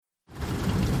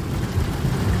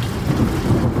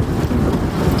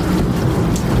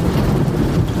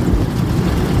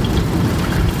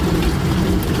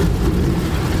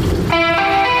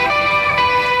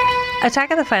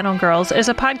Attack of the Final Girls is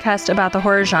a podcast about the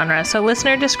horror genre, so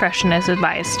listener discretion is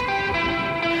advised.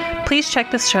 Please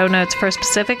check the show notes for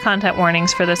specific content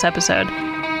warnings for this episode.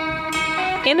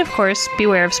 And of course,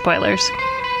 beware of spoilers.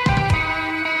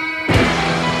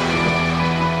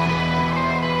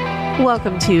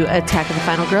 Welcome to Attack of the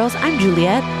Final Girls. I'm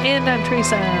Juliet. And I'm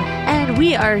Teresa. And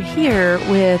we are here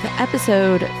with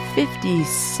episode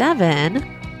 57,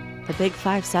 the big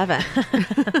 57. Is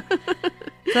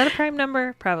that a prime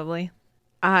number? Probably.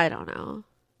 I don't know.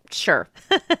 Sure.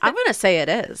 I'm going to say it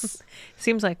is.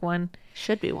 Seems like one.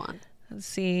 Should be one. Let's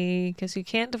see, because you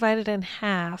can't divide it in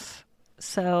half.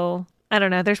 So, I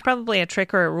don't know. There's probably a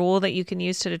trick or a rule that you can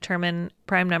use to determine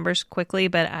prime numbers quickly,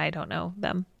 but I don't know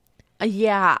them.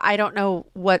 Yeah, I don't know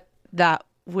what that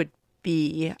would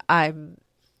be. I'm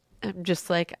just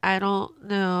like, I don't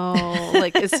know.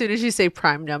 Like, as soon as you say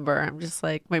prime number, I'm just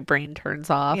like, my brain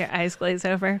turns off. Your eyes glaze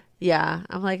over. Yeah.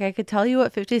 I'm like, I could tell you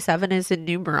what 57 is in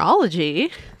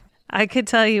numerology. I could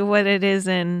tell you what it is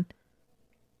in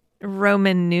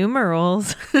Roman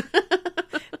numerals.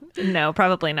 No,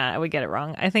 probably not. I would get it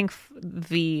wrong. I think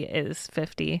V is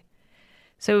 50.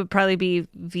 So it would probably be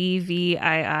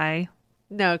VVII.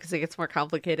 No, because it gets more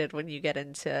complicated when you get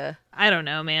into... I don't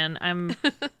know, man.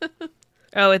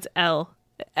 Oh, it's L.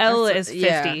 L is 50.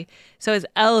 Yeah. So it's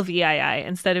LVII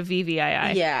instead of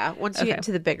VVII. Yeah. Once you get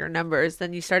into the bigger numbers,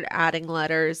 then you start adding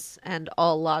letters and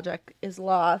all logic is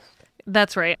lost.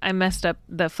 That's right. I messed up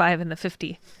the 5 and the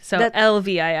 50. So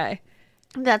LVII.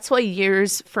 That's why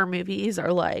years for movies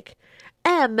are like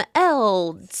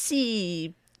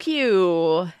MLCQ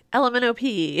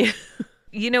LMNOP.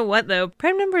 You know what, though?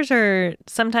 Prime numbers are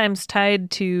sometimes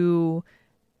tied to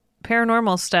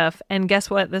paranormal stuff. And guess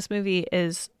what? This movie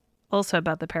is also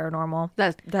about the paranormal.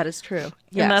 That is true.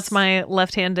 Yes. And that's my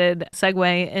left-handed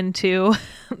segue into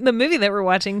the movie that we're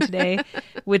watching today,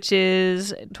 which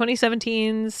is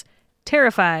 2017's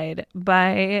Terrified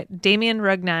by Damien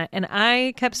Rugnat. And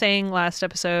I kept saying last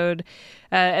episode,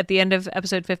 at the end of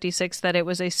episode 56, that it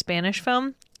was a Spanish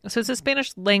film. So it's a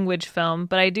Spanish language film,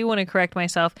 but I do want to correct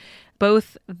myself.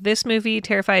 Both this movie,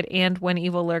 Terrified, and When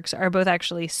Evil Lurks are both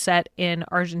actually set in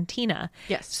Argentina.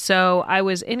 Yes. So I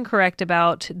was incorrect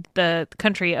about the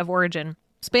country of origin.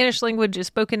 Spanish language is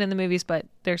spoken in the movies, but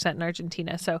they're set in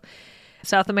Argentina. So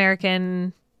South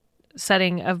American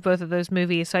setting of both of those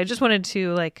movies. So I just wanted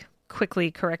to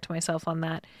quickly correct myself on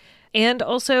that. And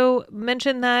also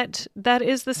mention that that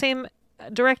is the same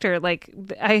director.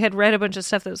 I had read a bunch of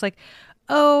stuff that was like,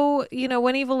 oh,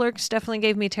 When Evil Lurks definitely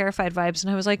gave me Terrified vibes.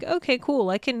 And I was like, okay, cool.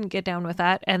 I can get down with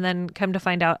that. And then come to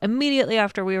find out immediately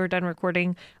after we were done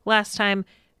recording last time,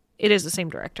 it is the same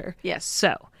director. Yes.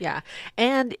 So. Yeah.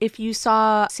 And if you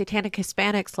saw Satanic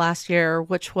Hispanics last year,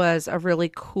 which was a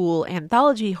really cool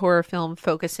anthology horror film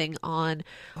focusing on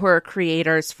horror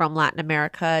creators from Latin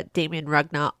America, Damien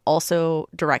Rugnat also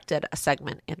directed a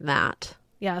segment in that.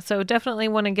 Yeah, so definitely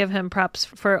want to give him props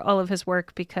for all of his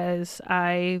work because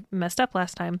I messed up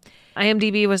last time.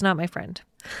 IMDb was not my friend.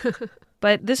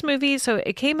 But this movie, so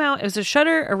it came out, it was a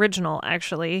Shudder original,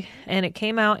 actually, and it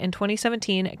came out in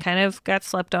 2017. It kind of got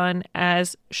slept on,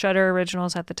 as Shudder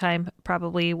originals at the time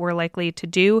probably were likely to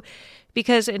do,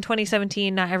 because in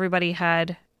 2017, not everybody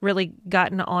had really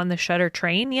gotten on the Shudder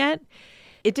train yet.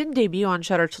 It didn't debut on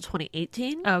Shudder till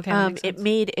 2018. Oh, okay. It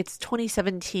made its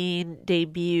 2017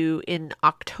 debut in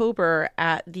October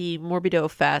at the Morbido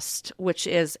Fest, which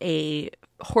is a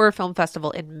horror film festival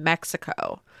in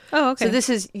Mexico. Oh, okay. So this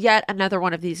is yet another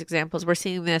one of these examples. We're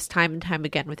seeing this time and time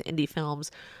again with indie films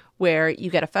where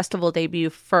you get a festival debut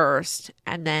first,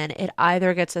 and then it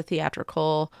either gets a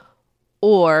theatrical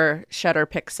or Shudder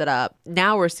picks it up.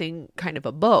 Now we're seeing kind of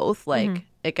a both.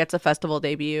 It gets a festival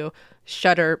debut,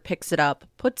 Shudder picks it up,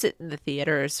 puts it in the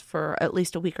theaters for at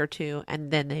least a week or two,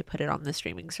 and then they put it on the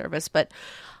streaming service. But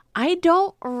I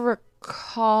don't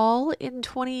recall in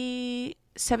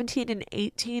 2017 and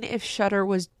 18 if Shudder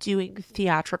was doing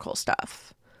theatrical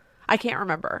stuff. I can't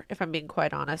remember, if I'm being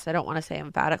quite honest. I don't want to say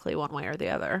emphatically one way or the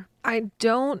other. I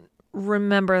don't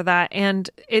remember that, and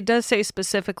it does say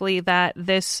specifically that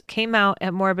this came out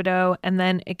at Morbido and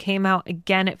then it came out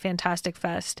again at Fantastic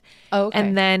Fest. Oh, okay.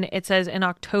 And then it says in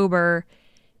October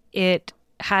it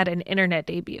had an internet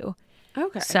debut.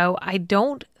 Okay. So I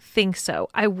don't think so.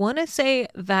 I want to say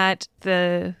that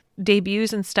the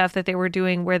debuts and stuff that they were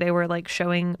doing where they were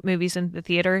showing movies in the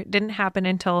theater didn't happen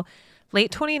until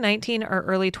late 2019 or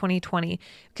early 2020.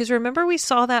 Because remember, we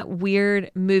saw that weird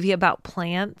movie about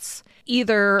plants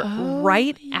either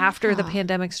after the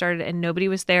pandemic started and nobody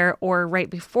was there, or right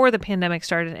before the pandemic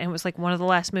started, and it was one of the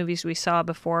last movies we saw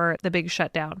before the big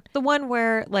shutdown. The one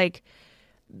where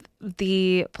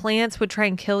the plants would try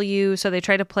and kill you. So they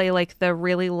try to play like the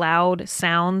really loud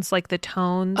sounds, like the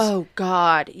tones. Oh,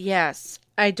 God. Yes.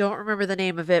 I don't remember the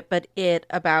name of it, but it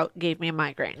about gave me a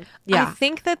migraine. Yeah. I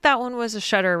think that one was a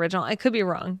Shudder original. I could be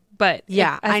wrong, but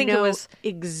yeah, I think know it was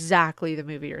exactly the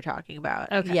movie you're talking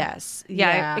about. Okay. Yes.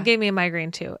 Yeah, it gave me a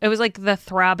migraine too. It was like the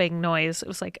throbbing noise. It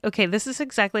was like, okay, this is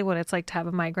exactly what it's like to have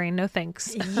a migraine. No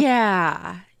thanks.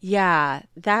 Yeah. Yeah.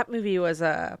 That movie was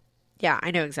yeah, I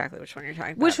know exactly which one you're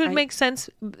talking about. Which would make sense.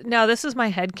 Now, this is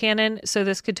my headcanon, so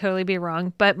this could totally be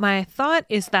wrong. But my thought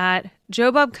is that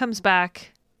Joe Bob comes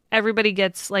back. Everybody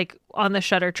gets like on the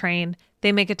Shudder train.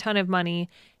 They make a ton of money.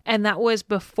 And that was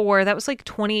like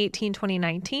 2018,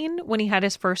 2019 when he had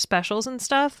his first specials and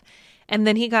stuff. And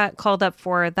then he got called up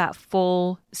for that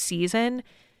full season.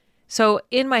 So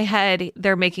in my head,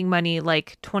 they're making money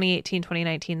like 2018,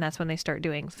 2019. That's when they start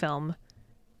doing film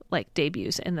like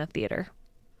debuts in the theater.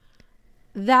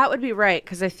 That would be right.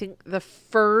 Because I think the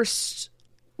first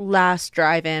last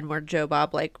drive-in where Joe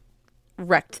Bob like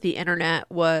wrecked the internet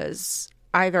was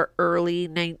either early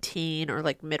 19 or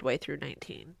like midway through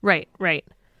 19. Right.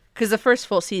 Because the first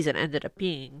full season ended up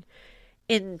being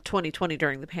in 2020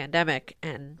 during the pandemic,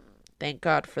 and thank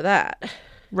God for that.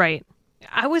 Right.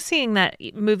 I was seeing that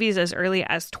movies as early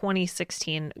as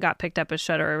 2016 got picked up as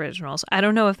Shudder originals. I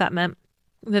don't know if that meant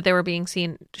that they were being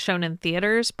shown in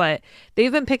theaters, but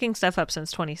they've been picking stuff up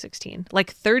since 2016. Like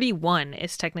 31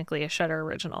 is technically a Shudder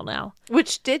original now.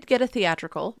 Which did get a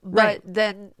theatrical, but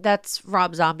then that's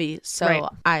Rob Zombie, so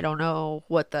I don't know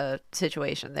what the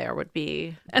situation there would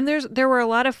be. And there were a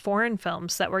lot of foreign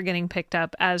films that were getting picked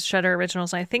up as Shudder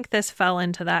originals. I think this fell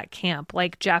into that camp,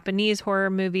 like Japanese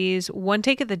horror movies. One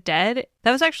Take of the Dead,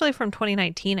 that was actually from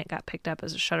 2019. It got picked up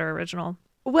as a Shudder original.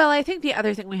 Well, I think the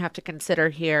other thing we have to consider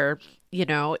here,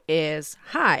 is,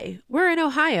 hi, we're in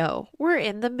Ohio. We're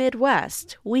in the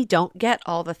Midwest. We don't get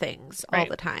all the things all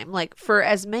the time. Like, for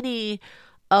as many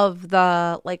of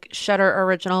the, like, Shudder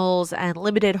originals and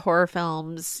limited horror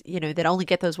films, that only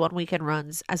get those one weekend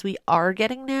runs as we are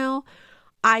getting now,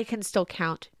 I can still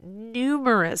count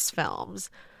numerous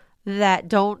films that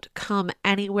don't come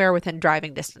anywhere within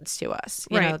driving distance to us.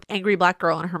 You know, Angry Black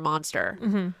Girl and Her Monster.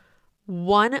 Mm-hmm.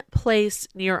 One place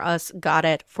near us got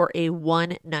it for a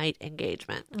one-night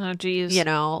engagement. Oh, geez.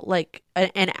 Like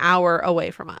an hour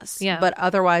away from us. Yeah. But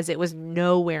otherwise, it was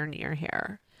nowhere near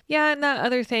here. Yeah, and that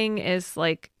other thing is,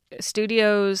 like,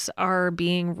 studios are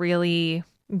being really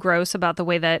gross about the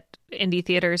way that indie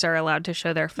theaters are allowed to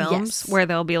show their films, where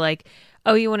they'll be like,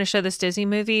 oh, you want to show this Disney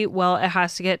movie? Well, it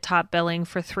has to get top billing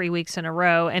for 3 weeks in a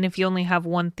row. And if you only have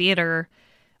one theater,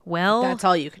 well, that's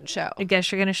all you can show. I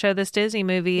guess you're going to show this Disney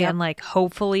movie and like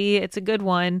hopefully it's a good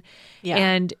one. Yeah.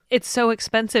 And it's so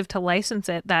expensive to license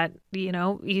it that,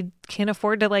 you can't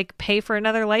afford to like pay for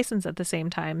another license at the same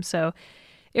time. So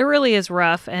it really is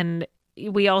rough. And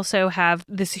we also have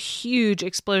this huge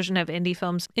explosion of indie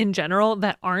films in general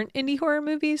that aren't indie horror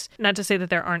movies. Not to say that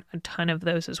there aren't a ton of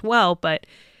those as well, but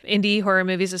indie horror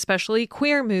movies, especially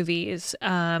queer movies,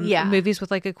 movies with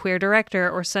like a queer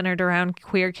director or centered around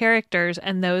queer characters.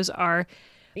 And those are,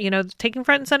 taking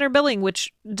front and center billing,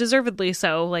 which deservedly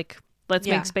so. Like, let's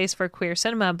make space for queer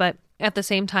cinema. But at the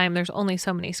same time, there's only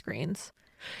so many screens.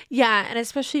 Yeah. And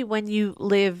especially when you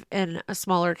live in a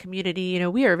smaller community,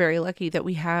 we are very lucky that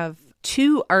we have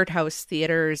 2 art house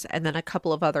theaters and then a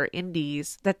couple of other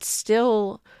indies. That's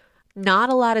still not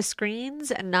a lot of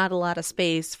screens and not a lot of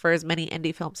space for as many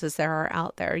indie films as there are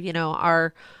out there.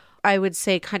 Our, I would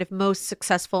say, kind of most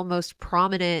successful, most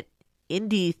prominent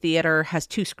indie theater has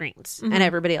 2 screens and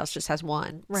everybody else just has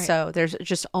 1. Right. So there's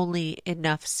just only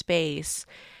enough space.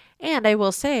 And I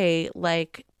will say,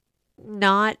 like,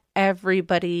 not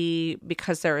everybody,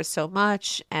 because there is so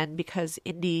much and because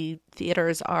indie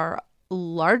theaters are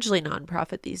largely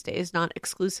nonprofit these days, not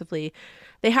exclusively,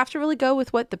 they have to really go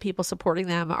with what the people supporting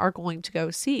them are going to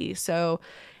go see. So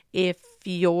if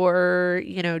your,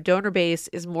 donor base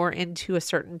is more into a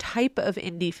certain type of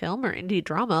indie film or indie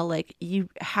drama, like, you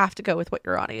have to go with what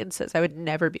your audience is. I would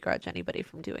never begrudge anybody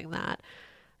from doing that.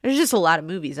 There's just a lot of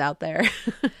movies out there.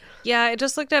 Yeah, I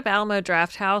just looked up Alamo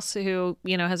Drafthouse, who,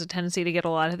 has a tendency to get a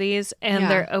lot of these. And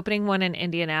they're opening one in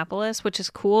Indianapolis, which is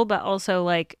cool, but also,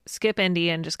 like, skip Indy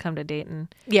and just come to Dayton.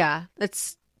 Yeah,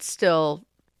 it's still,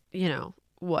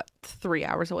 3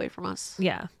 hours away from us?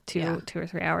 Yeah, two or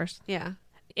 3 hours. Yeah.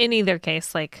 In either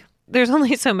case, like, there's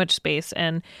only so much space.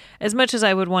 And as much as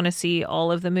I would want to see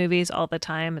all of the movies all the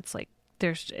time, it's like,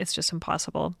 it's just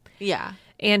impossible. Yeah.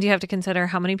 And you have to consider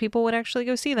how many people would actually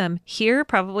go see them. Here,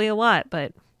 probably a lot,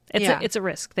 but It's a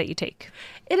risk that you take.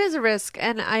 It is a risk.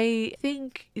 And I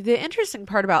think the interesting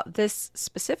part about this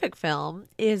specific film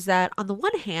is that on the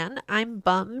one hand, I'm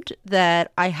bummed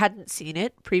that I hadn't seen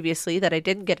it previously, that I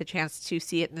didn't get a chance to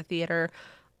see it in the theater,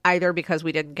 either because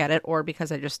we didn't get it or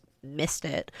because I just missed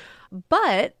it.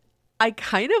 But I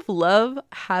kind of love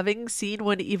having seen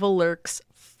When Evil Lurks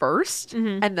first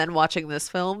and then watching this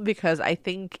film, because I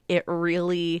think it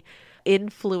really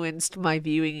influenced my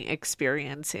viewing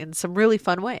experience in some really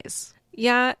fun ways.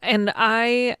 Yeah, and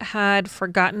I had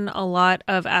forgotten a lot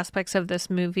of aspects of this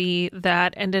movie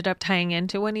that ended up tying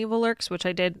into When Evil Lurks, which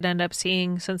I did end up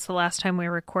seeing since the last time we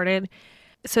recorded.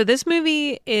 So this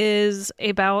movie is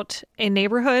about a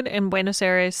neighborhood in Buenos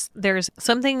Aires. There's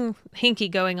something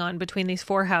hinky going on between these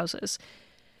four houses.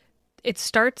 It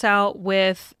starts out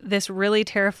with this really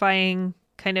terrifying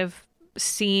kind of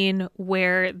scene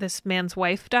where this man's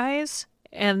wife dies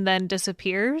and then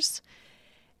disappears.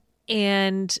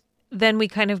 And then we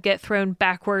kind of get thrown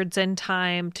backwards in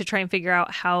time to try and figure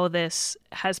out how this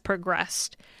has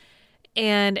progressed.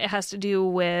 And it has to do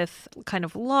with kind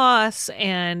of loss,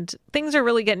 and things are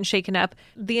really getting shaken up.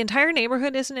 The entire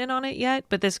neighborhood isn't in on it yet,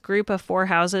 but this group of four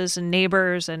houses and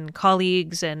neighbors and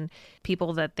colleagues and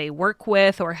people that they work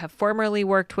with or have formerly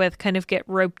worked with kind of get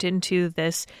roped into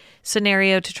this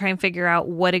scenario to try and figure out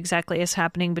what exactly is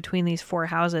happening between these four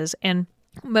houses. And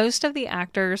most of the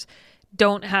actors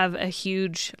don't have a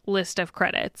huge list of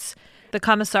credits. The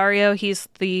commissario, he's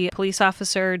the police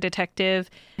officer detective.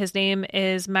 His name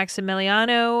is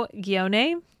Maximiliano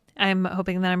Gione. I'm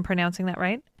hoping that I'm pronouncing that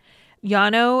right.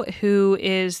 Yano, who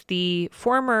is the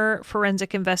former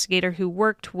forensic investigator who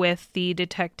worked with the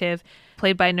detective,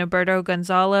 played by Norberto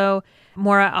Gonzalo.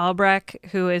 Maura Albrecht,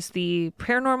 who is the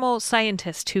paranormal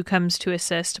scientist who comes to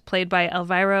assist, played by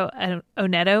Elvira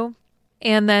Oneto.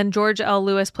 And then George L.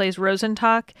 Lewis plays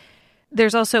Rosentalk.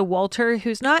 There's also Walter,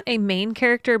 who's not a main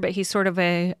character, but he's sort of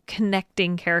a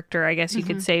connecting character, I guess you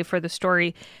could say, for the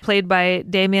story, played by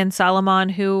Damian Salomon,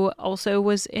 who also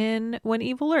was in When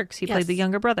Evil Lurks. He played the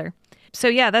younger brother. So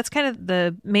yeah, that's kind of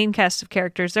the main cast of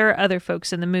characters. There are other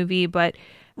folks in the movie, but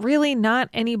really not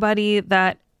anybody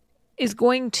that is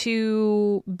going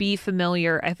to be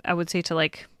familiar, I would say, to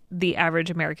like the average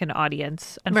American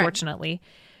audience, unfortunately.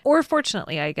 Right. Or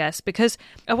fortunately, I guess, because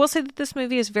I will say that this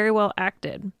movie is very well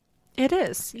acted. It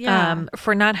is, yeah.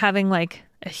 For not having like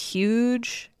a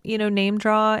huge, name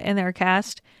draw in their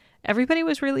cast, everybody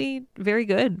was really very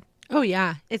good. Oh,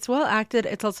 yeah. It's well acted.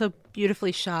 It's also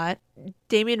beautifully shot.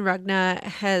 Damien Rugna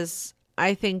has,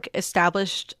 I think,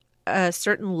 established a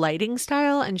certain lighting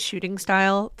style and shooting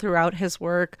style throughout his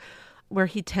work, where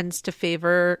he tends to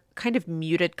favor kind of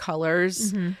muted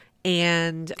colors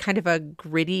and kind of a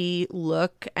gritty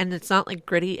look. And it's not like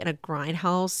gritty in a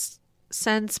grindhouse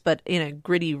sense, but in a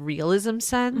gritty realism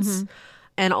sense.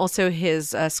 And also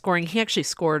his scoring. He actually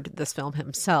scored this film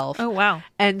himself. Oh, wow.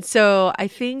 And so I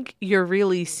think you're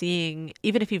really seeing,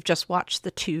 even if you've just watched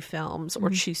the two films or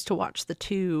choose to watch the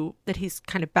two that he's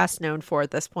kind of best known for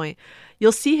at this point,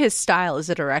 you'll see his style as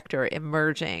a director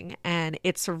emerging. And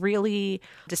it's really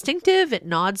distinctive. It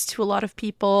nods to a lot of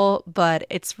people, but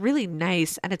it's really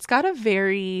nice. And it's got a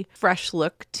very fresh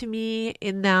look to me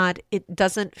in that it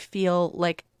doesn't feel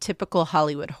like typical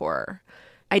Hollywood horror.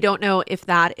 I don't know if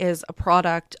that is a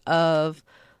product of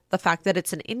the fact that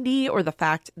it's an indie or the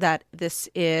fact that this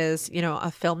is,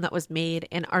 a film that was made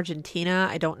in Argentina.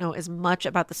 I don't know as much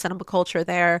about the cinema culture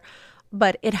there,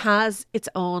 but it has its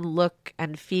own look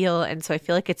and feel. And so I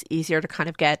feel like it's easier to kind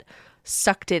of get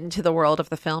sucked into the world of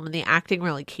the film, and the acting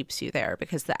really keeps you there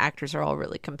because the actors are all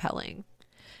really compelling.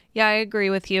 Yeah, I agree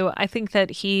with you. I think that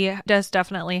he does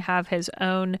definitely have his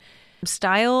own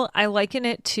style. I liken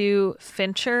it to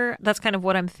Fincher. That's kind of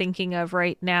what I'm thinking of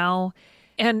right now.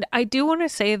 And I do want to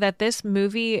say that this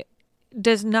movie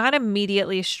does not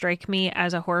immediately strike me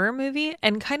as a horror movie.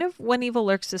 And kind of When Evil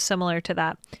Lurks is similar to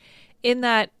that, in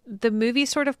that the movie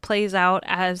sort of plays out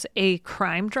as a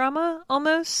crime drama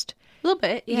almost. A little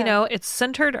bit, yeah. It's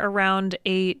centered around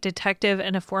a detective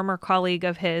and a former colleague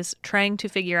of his trying to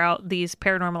figure out these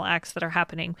paranormal acts that are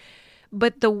happening.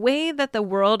 But the way that the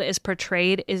world is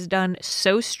portrayed is done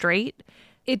so straight.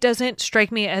 It doesn't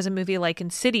strike me as a movie like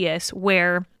Insidious,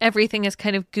 where everything is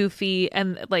kind of goofy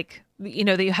and like,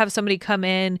 that you have somebody come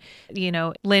in,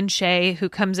 Lynn Shay, who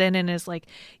comes in and is like,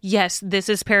 yes, this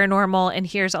is paranormal. And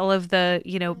here's all of the,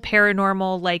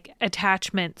 paranormal like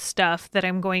attachment stuff that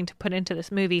I'm going to put into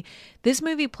this movie. This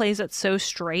movie plays it so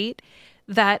straight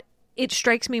that it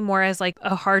strikes me more as like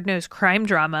a hard-nosed crime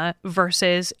drama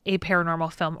versus a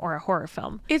paranormal film or a horror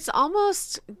film. It's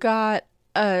almost got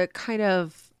a kind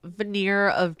of veneer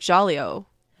of Giallo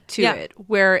to it,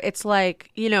 where it's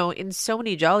like, you know, in so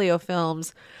many Jolio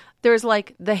films, there's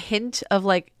like the hint of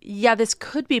like, yeah, this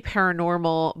could be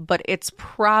paranormal, but it's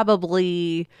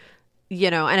probably, you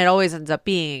know, and it always ends up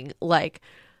being like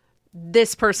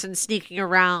this person sneaking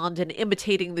around and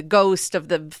imitating the ghost of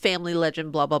the family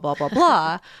legend, blah, blah, blah, blah,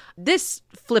 blah. This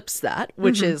flips that,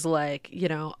 which is like, you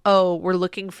know, oh, we're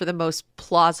looking for the most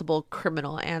plausible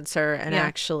criminal answer. And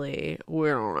actually, we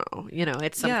don't know, you know,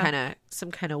 it's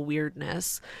some kind of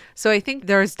weirdness. So I think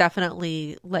there's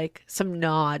definitely like some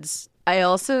nods. I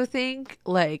also think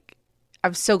like,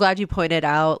 I'm so glad you pointed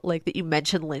out like that you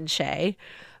mentioned Lin Shaye,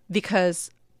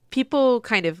 because people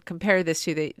kind of compare this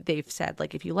to, they've said,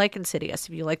 like, if you like Insidious,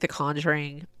 if you like The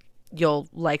Conjuring, you'll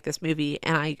like this movie.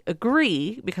 And I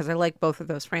agree, because I like both of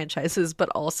those franchises. But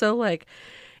also, like,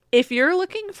 if you're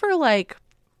looking for, like,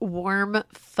 warm,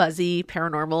 fuzzy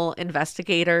paranormal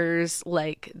investigators,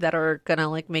 like, that are gonna,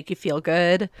 like, make you feel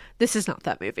good, this is not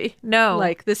that movie. No.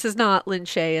 Like, this is not Lin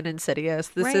Shaye and Insidious.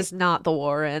 This is not the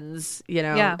Warrens, you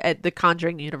know, at the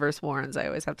Conjuring universe Warrens. I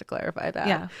always have to clarify that.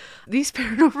 Yeah. These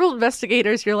paranormal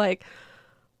investigators, you're like,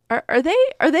 are they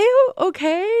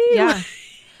okay? Yeah.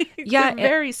 They're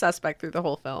very suspect through the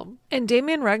whole film. And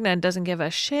Damien Rugnan doesn't give a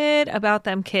shit about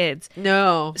them kids.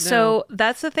 No. So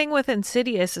that's the thing with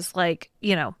Insidious is like,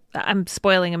 you know, I'm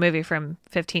spoiling a movie from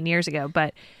 15 years ago,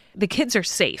 but the kids are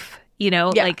safe, you know,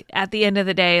 like at the end of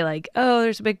the day, like, oh,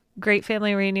 there's a big, great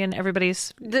family reunion.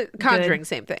 Everybody's the Conjuring, good.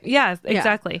 Same thing. Yeah,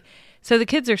 exactly. So the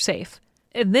kids are safe.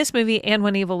 In this movie and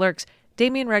When Evil Lurks,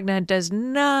 Damien Rugnan does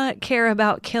not care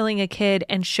about killing a kid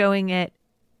and showing it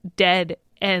dead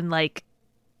and like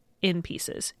in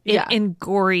pieces, in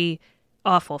gory,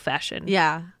 awful fashion.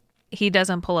 Yeah. He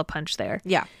doesn't pull a punch there.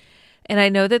 Yeah. And I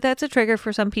know that that's a trigger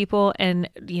for some people, and,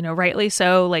 you know, rightly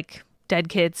so. Like, dead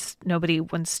kids, nobody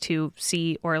wants to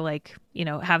see or, like, you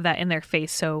know, have that in their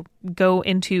face. So go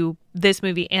into this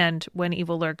movie and When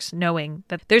Evil Lurks knowing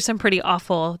that there's some pretty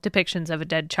awful depictions of a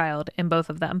dead child in both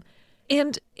of them.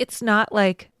 And it's not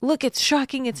like, look, it's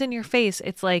shocking, it's in your face.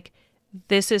 It's like,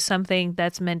 this is something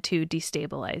that's meant to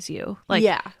destabilize you. Like,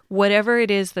 whatever it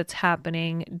is that's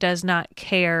happening does not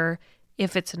care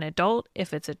if it's an adult,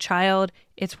 if it's a child,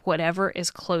 it's whatever is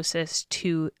closest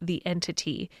to the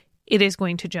entity. It is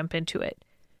going to jump into it.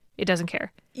 It doesn't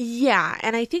care. Yeah.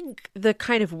 And I think the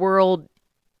kind of world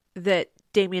that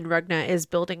Damien Rugna is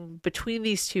building between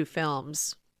these two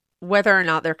films, whether or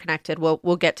not they're connected, we'll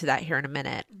get to that here in a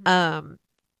minute.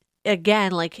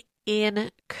 Again, like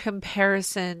in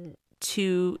comparison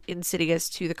to Insidious,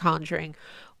 to The Conjuring,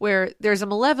 where there's a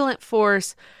malevolent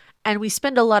force and we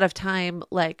spend a lot of time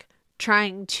like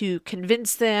trying to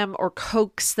convince them or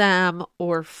coax them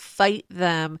or fight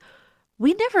them.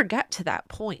 We never get to that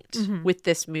point with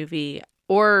this movie.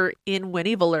 Or in When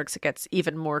Evil Lurks, it gets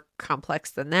even more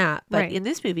complex than that. But in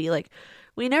this movie, like,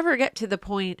 we never get to the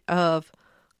point of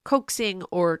coaxing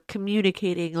or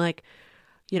communicating, like,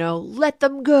 you know, let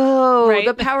them go.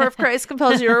 The power of Christ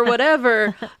compels you, or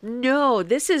whatever. No,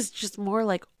 this is just more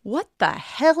like, what the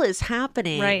hell is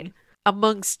happening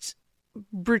amongst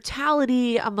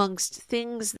brutality, amongst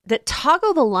things that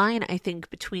toggle the line, I think,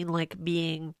 between like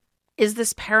being, is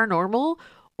this paranormal,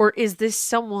 or is this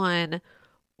someone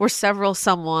or several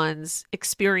someone's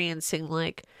experiencing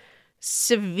like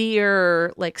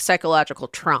severe like psychological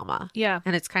trauma.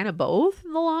 And it's kind of both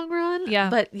in the long run.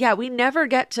 But we never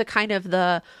get to kind of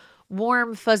the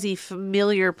warm, fuzzy,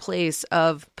 familiar place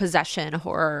of possession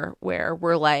horror where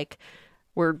we're like,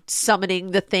 we're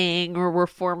summoning the thing or we're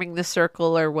forming the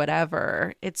circle or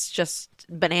whatever. It's just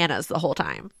bananas the whole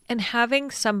time. And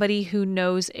having somebody who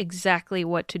knows exactly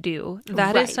what to do.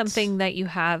 That is something that you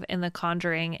have in The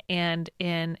Conjuring and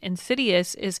in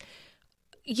Insidious is,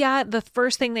 the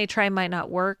first thing they try might not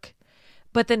work,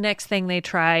 but the next thing they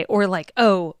try, or like,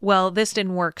 oh, well, this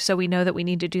didn't work, so we know that we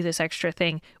need to do this extra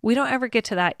thing. We don't ever get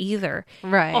to that either.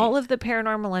 All of the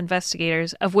paranormal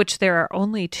investigators, of which there are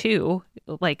only two,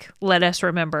 like, let us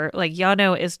remember, like,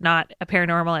 Yano is not a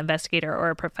paranormal investigator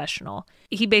or a professional.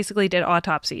 He basically did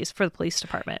autopsies for the police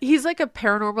department. He's like a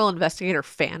paranormal investigator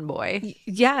fanboy.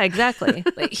 Yeah, exactly.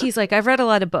 He's like, I've read a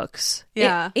lot of books.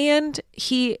 And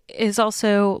he is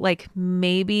also like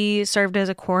maybe served as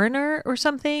a coroner or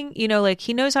something, you know, like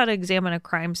he knows how to examine a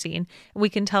crime scene. We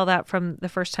can tell that from the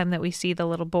first time that we see the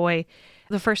little boy.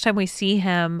 The first time we see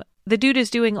him, the dude is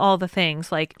doing all the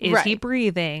things, like, is he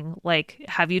breathing? Like,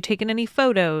 have you taken any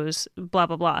photos? Blah,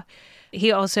 blah, blah.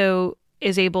 He also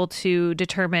is able to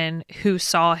determine who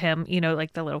saw him, you know,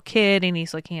 like the little kid, and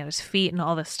he's looking at his feet and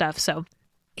all this stuff. So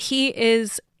he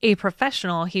is a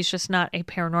professional. He's just not a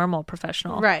paranormal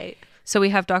professional. Right. So we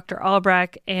have Dr.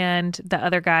 Albrecht and the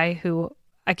other guy who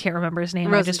I can't remember his name.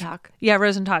 Rosentalk.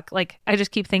 Rosentalk. Like, I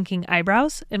just keep thinking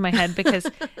eyebrows in my head because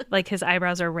like his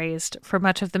eyebrows are raised for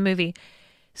much of the movie.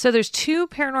 So there's two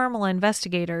paranormal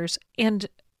investigators, and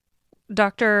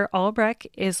Dr. Albrecht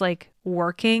is like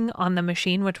working on the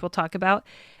machine, which we'll talk about.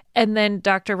 And then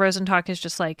Dr. Rosentalk is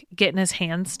just like getting his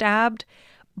hand stabbed,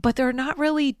 but they're not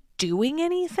really doing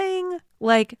anything.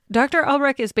 Like, Dr.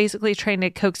 Albrecht is basically trying to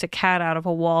coax a cat out of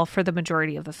a wall for the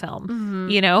majority of the film.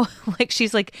 You know, like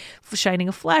she's like shining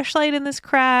a flashlight in this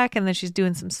crack, and then she's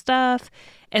doing some stuff.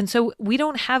 And so we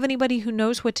don't have anybody who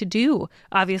knows what to do.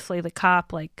 Obviously, the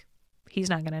cop, like, he's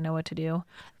not going to know what to do.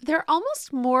 They're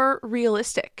almost more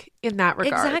realistic in that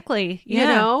regard. Exactly. Yeah. You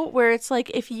know, where it's like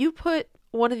if you put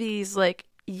one of these like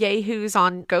yahoos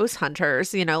on ghost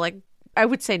hunters, you know, like, I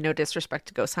would say no disrespect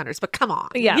to ghost hunters, but come on.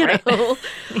 Yeah, you right. know,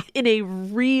 in a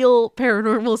real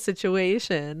paranormal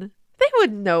situation, they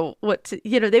would know what to,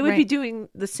 you know, they would be doing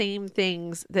the same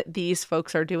things that these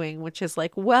folks are doing, which is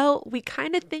like, well, we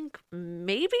kind of think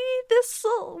maybe this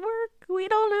will work. We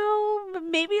don't know.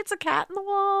 Maybe it's a cat in the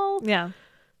wall. Yeah.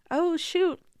 Oh,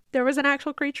 shoot. There was an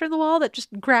actual creature in the wall that just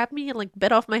grabbed me and like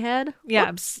bit off my head. Yeah.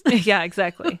 Whoops. Yeah,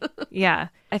 exactly. Yeah.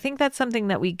 I think that's something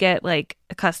that we get like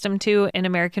accustomed to in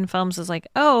American films is like,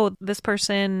 oh, this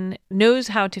person knows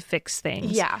how to fix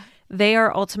things. Yeah. They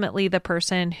are ultimately the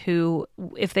person who,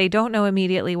 if they don't know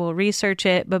immediately, will research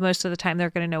it, but most of the time they're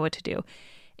going to know what to do.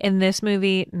 In this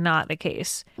movie, not the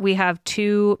case. We have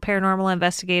two paranormal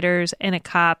investigators and a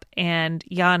cop and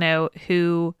Yano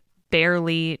who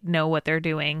barely know what they're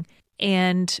doing,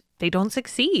 and they don't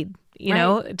succeed. You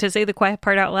know, to say the quiet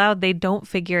part out loud, they don't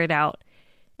figure it out,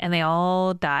 and they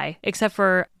all die except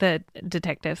for the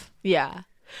detective. Yeah.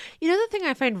 You know, the thing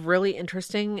I find really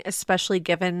interesting, especially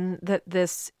given that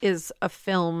this is a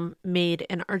film made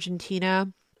in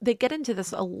Argentina, they get into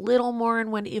this a little more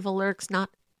in When Evil Lurks, not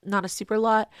a super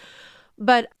lot,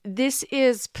 but this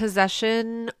is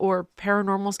possession or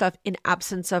paranormal stuff in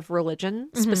absence of religion,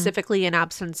 specifically in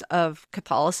absence of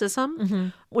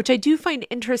Catholicism, which I do find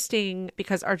interesting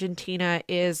because Argentina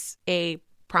is a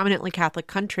prominently Catholic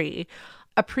country.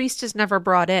 A priest is never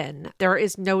brought in. There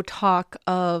is no talk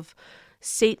of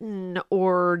Satan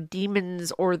or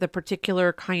demons or the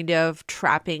particular kind of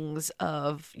trappings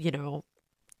of, you know,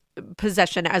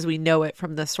 possession as we know it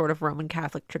from the sort of Roman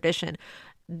Catholic tradition.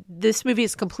 This movie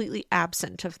is completely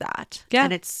absent of that. Yeah.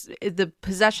 And the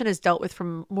possession is dealt with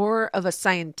from more of a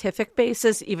scientific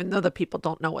basis, even though the people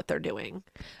don't know what they're doing.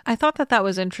 I thought that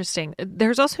was interesting.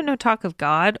 There's also no talk of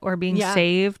God or being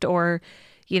saved or,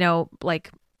 you know,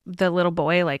 like the little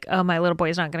boy, like, oh, my little boy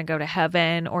is not going to go to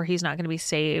heaven or he's not going to be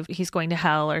saved. He's going to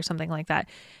hell or something like that.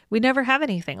 We never have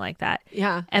anything like that.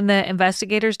 Yeah. And the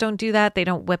investigators don't do that. They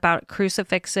don't whip out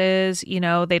crucifixes. You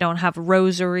know, they don't have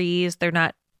rosaries. They're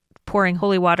not pouring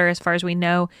holy water as far as we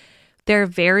know. They're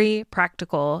very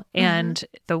practical. And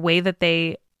the way that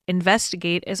they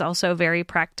investigate is also very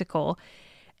practical.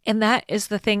 And that is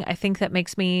the thing I think that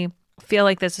makes me feel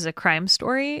like this is a crime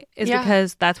story is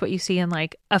because that's what you see in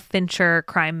like a Fincher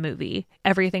crime movie.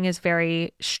 Everything is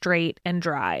very straight and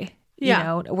dry. You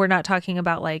know, we're not talking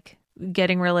about like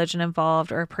getting religion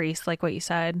involved or a priest, like what you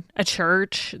said, a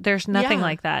church. There's nothing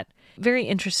like that. Very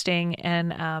interesting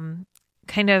and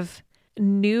kind of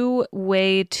new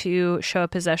way to show a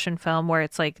possession film where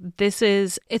it's like,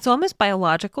 it's almost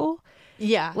biological.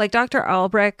 Yeah. Like Dr.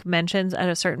 Albrecht mentions at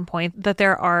a certain point that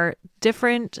there are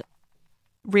different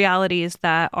realities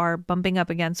that are bumping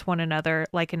up against one another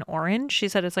like an orange. She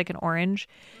said it's like an orange,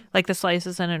 like the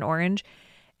slices in an orange.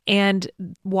 And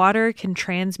water can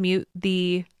transmute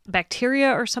the bacteria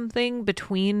or something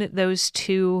between those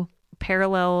two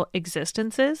parallel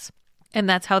existences. And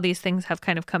that's how these things have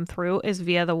kind of come through, is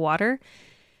via the water.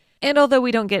 And although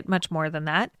we don't get much more than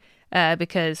that,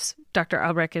 because Dr.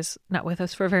 Albrecht is not with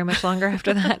us for very much longer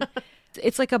after that,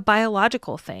 it's like a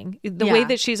biological thing. The way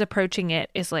that she's approaching it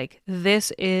is like,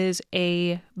 this is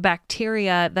a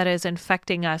bacteria that is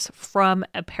infecting us from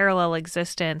a parallel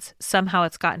existence. Somehow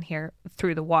it's gotten here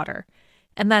through the water.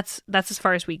 And that's as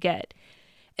far as we get.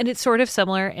 And it's sort of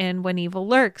similar in When Evil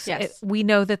Lurks. Yes. We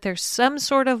know that there's some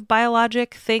sort of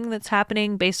biologic thing that's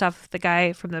happening based off of the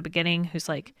guy from the beginning who's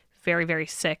like very, very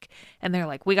sick. And they're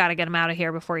like, we got to get him out of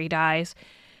here before he dies.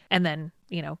 And then,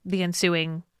 you know, the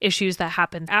ensuing issues that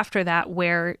happen after that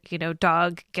where, you know,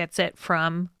 dog gets it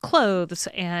from clothes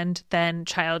and then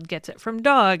child gets it from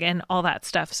dog and all that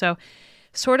stuff. So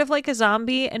sort of like a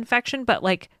zombie infection, but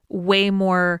like way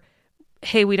more,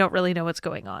 hey, we don't really know what's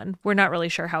going on. We're not really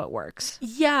sure how it works.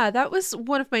 Yeah, that was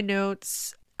one of my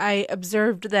notes. I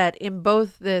observed that in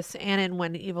both this and in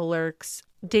When Evil Lurks,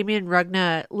 Damien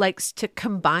Rugna likes to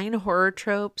combine horror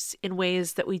tropes in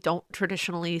ways that we don't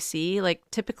traditionally see. Like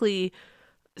typically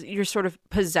your sort of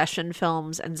possession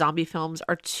films and zombie films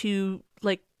are two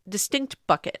like distinct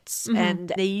buckets,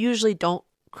 and they usually don't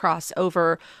cross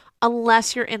over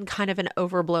unless you're in kind of an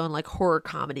overblown like horror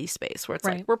comedy space where it's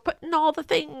like we're putting all the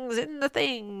things in the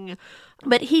thing.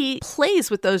 But he plays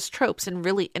with those tropes in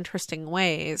really interesting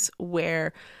ways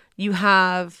where you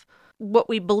have what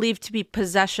we believe to be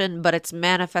possession, but it's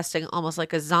manifesting almost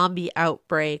like a zombie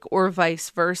outbreak or vice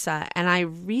versa. And I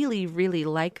really, really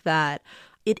like that.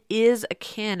 It is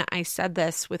akin, I said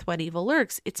this with When Evil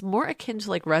Lurks, it's more akin to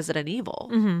like Resident Evil.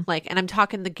 Like, and I'm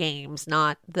talking the games,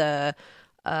 not the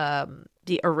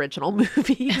original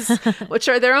movies, which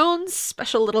are their own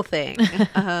special little thing.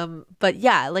 But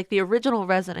yeah, like the original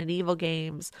Resident Evil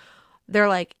games, they're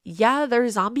like, yeah, they're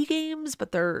zombie games,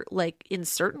 but they're like in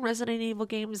certain Resident Evil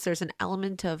games, there's an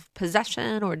element of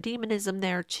possession or demonism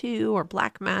there too, or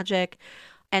black magic.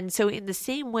 And so in the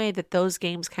same way that those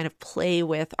games kind of play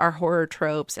with our horror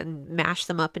tropes and mash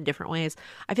them up in different ways,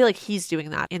 I feel like he's doing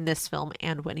that in this film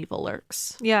and When Evil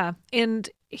Lurks. Yeah. And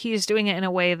he's doing it in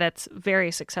a way that's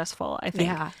very successful, I think.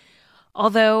 Yeah.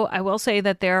 Although I will say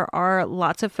that there are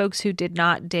lots of folks who did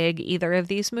not dig either of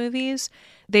these movies.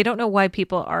 They don't know why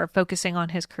people are focusing on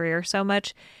his career so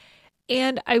much.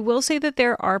 And I will say that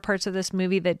there are parts of this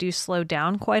movie that do slow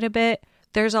down quite a bit.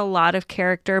 There's a lot of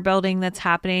character building that's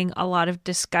happening, a lot of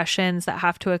discussions that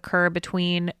have to occur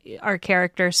between our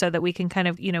characters so that we can kind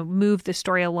of, move the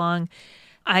story along,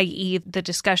 i.e. the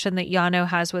discussion that Yano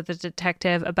has with the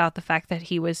detective about the fact that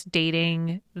he was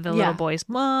dating the little boy's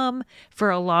mom for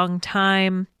a long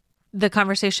time. The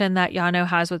conversation that Yano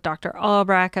has with Dr.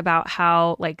 Albrecht about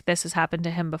how like this has happened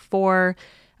to him before,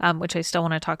 which I still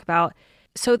want to talk about.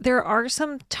 So there are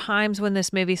some times when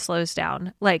this movie slows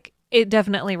down. Like it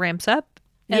definitely ramps up.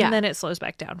 And then it slows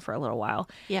back down for a little while.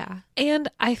 Yeah.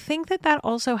 And I think that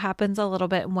also happens a little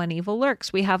bit in When Evil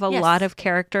Lurks. We have a lot of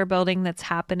character building that's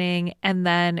happening and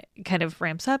then kind of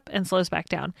ramps up and slows back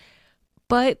down.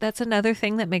 But that's another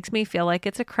thing that makes me feel like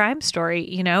it's a crime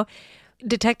story,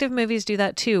 Detective movies do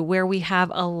that too, where we have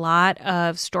a lot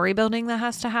of story building that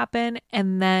has to happen.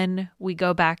 And then we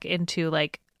go back into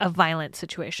like a violent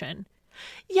situation.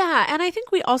 Yeah. And I think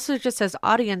we also just as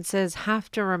audiences have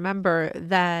to remember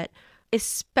that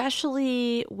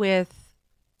especially with,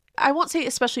 I won't say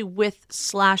especially with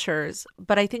slashers,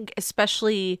 but I think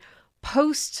especially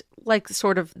post like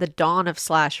sort of the dawn of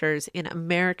slashers in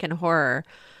American horror,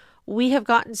 we have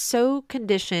gotten so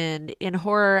conditioned in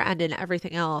horror and in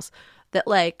everything else that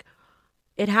like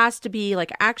it has to be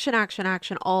like action, action,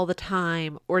 action all the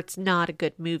time or it's not a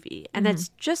good movie. And that's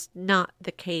just not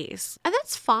the case. And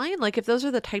that's fine. Like if those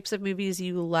are the types of movies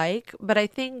you like, but I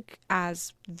think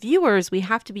as viewers, we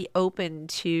have to be open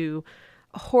to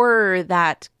horror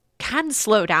that can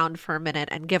slow down for a minute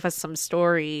and give us some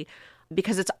story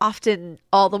because it's often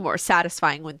all the more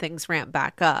satisfying when things ramp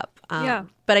back up.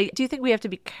 But I do think we have to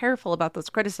be careful about those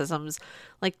criticisms.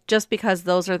 Like just because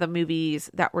those are the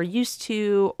movies that we're used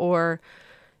to or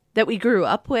that we grew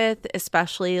up with,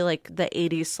 especially like the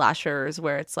 80s slashers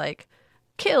where it's like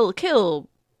kill, kill,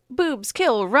 boobs,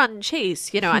 kill, run,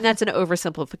 chase, and that's an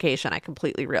oversimplification. I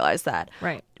completely realize that.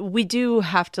 Right. We do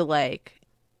have to like,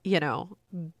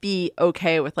 be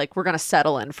okay with like, we're going to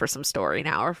settle in for some story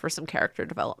now or for some character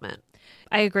development.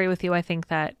 I agree with you. I think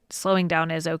that slowing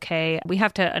down is okay. We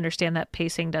have to understand that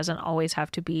pacing doesn't always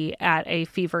have to be at a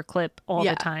fever clip all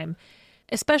the time.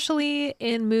 Especially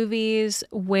in movies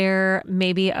where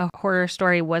maybe a horror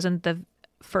story wasn't the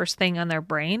first thing on their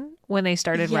brain when they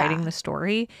started writing the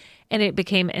story and it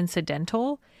became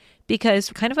incidental. Because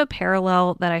kind of a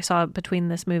parallel that I saw between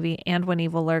this movie and When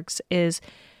Evil Lurks is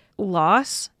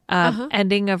loss,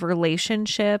 ending of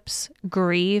relationships,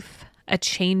 grief, a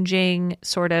changing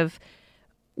sort of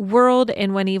world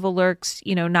in When Evil Lurks,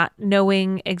 not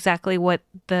knowing exactly what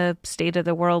the state of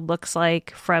the world looks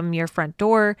like from your front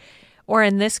door. Or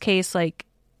in this case, like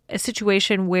a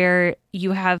situation where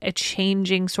you have a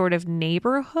changing sort of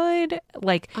neighborhood.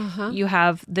 Like you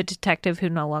have the detective who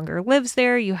no longer lives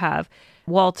there. You have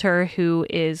Walter who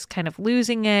is kind of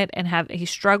losing it and he's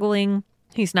struggling.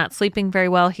 He's not sleeping very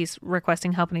well. He's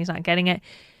requesting help and he's not getting it.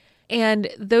 And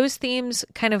those themes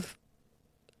kind of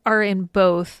are in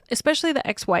both, especially the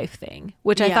ex-wife thing,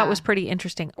 which I thought was pretty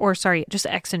interesting. Or sorry, just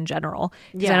ex in general.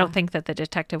 Because I don't think that the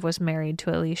detective was married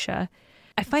to Alicia.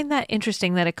 I find that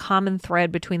interesting that a common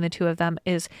thread between the two of them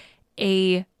is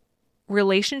a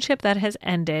relationship that has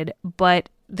ended, but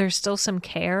there's still some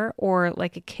care or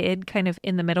like a kid kind of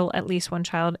in the middle, at least one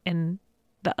child in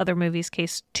the other movie's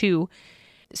case too.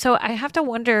 So I have to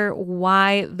wonder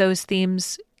why those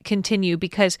themes continue,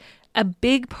 because a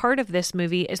big part of this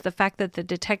movie is the fact that the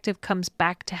detective comes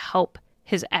back to help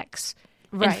his ex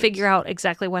and figure out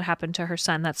exactly what happened to her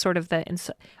son. That's sort of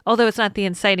although it's not the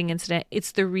inciting incident,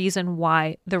 it's the reason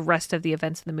why the rest of the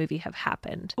events in the movie have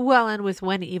happened. Well, and with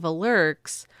When Evil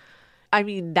Lurks, I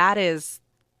mean, that is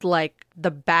like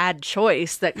the bad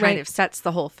choice that kind of sets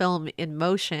the whole film in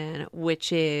motion,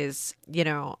 which is, you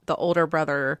know, the older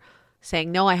brother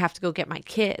saying, no, I have to go get my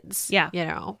kids. Yeah. You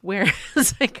know,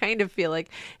 whereas I kind of feel like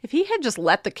if he had just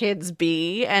let the kids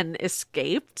be and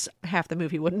escaped, half the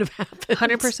movie wouldn't have happened.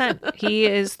 100%. He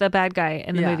is the bad guy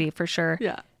in the movie for sure.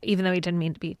 Yeah. Even though he didn't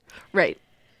mean to be. Right.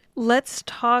 Let's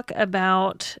talk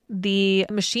about the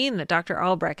machine that Dr.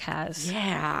 Albrecht has.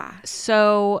 Yeah.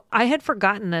 So I had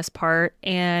forgotten this part,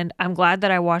 and I'm glad that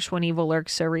I watched When Evil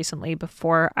Lurks so recently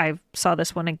before I saw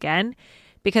this one again,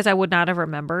 because I would not have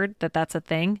remembered that that's a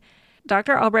thing.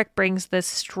 Dr. Albrecht brings this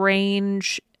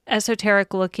strange,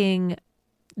 esoteric-looking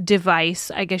device,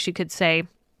 I guess you could say.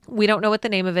 We don't know what the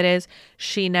name of it is.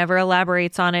 She never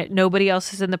elaborates on it. Nobody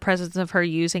else is in the presence of her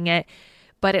using it.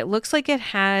 But it looks like it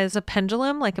has a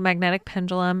pendulum, like a magnetic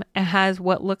pendulum. It has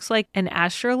what looks like an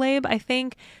astrolabe, I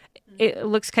think. It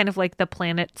looks kind of like the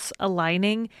planets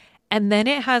aligning. And then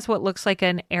it has what looks like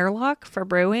an airlock for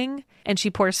brewing. And she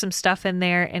pours some stuff in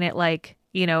there, and it, like,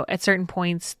 you know, at certain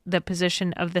points, the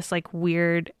position of this like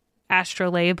weird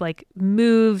astrolabe like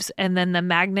moves, and then the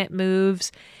magnet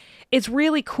moves. It's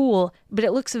really cool, but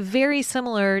it looks very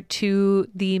similar to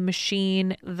the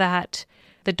machine that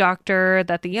the doctor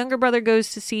that the younger brother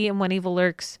goes to see in When Evil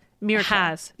Lurks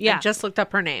has. Yeah. I just looked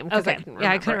up her name. Okay.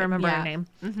 I couldn't remember her name.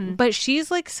 Mm-hmm. But she's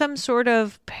like some sort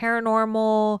of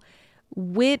paranormal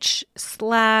witch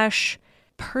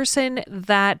 / person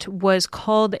that was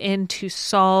called in to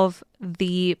solve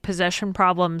the possession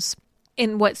problems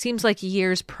in what seems like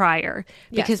years prior,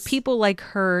 because people like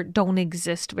her don't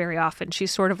exist very often.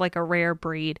 She's sort of like a rare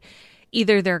breed.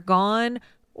 Either they're gone,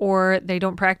 or they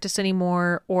don't practice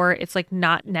anymore, or it's like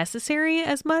not necessary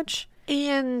as much.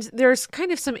 And there's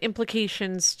kind of some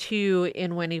implications too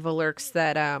in When Evil Lurks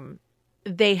that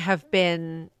they have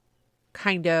been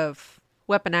kind of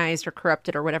weaponized or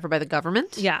corrupted or whatever by the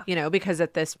government. Yeah. You know, because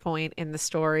at this point in the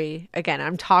story, again,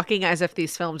 I'm talking as if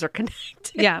these films are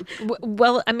connected. Yeah.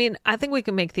 Well, I mean, I think we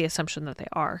can make the assumption that they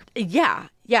are. Yeah.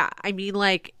 Yeah. I mean,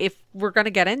 like, if we're going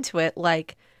to get into it,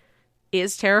 like,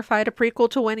 is Terrified a prequel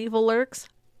to When Evil Lurks?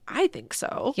 I think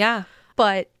so. Yeah.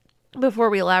 But before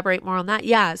we elaborate more on that,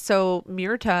 yeah. So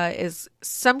Myrta is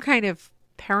some kind of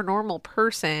paranormal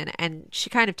person, and she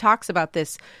kind of talks about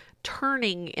this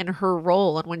turning in her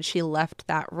role and when she left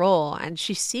that role, and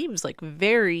she seems like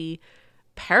very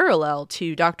parallel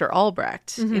to Dr.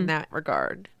 Albrecht in that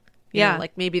regard. You know,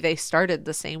 like maybe they started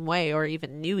the same way or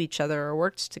even knew each other or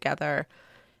worked together.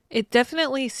 It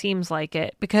definitely seems like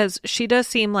it, because she does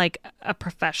seem like a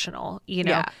professional, you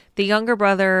know. Yeah. The younger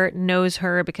brother knows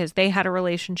her because they had a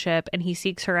relationship, and he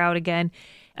seeks her out again.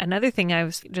 Another thing I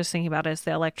was just thinking about is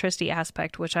the electricity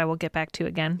aspect, which I will get back to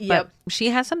again. Yep. But she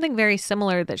has something very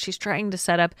similar that she's trying to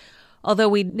set up, although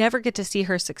we never get to see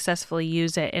her successfully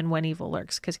use it in When Evil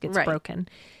Lurks because it gets broken.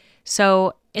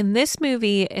 So in this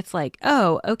movie, it's like,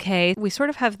 oh, okay, we sort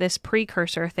of have this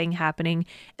precursor thing happening.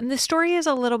 And the story is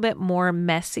a little bit more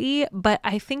messy, but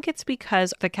I think it's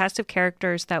because the cast of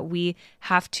characters that we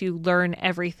have to learn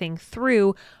everything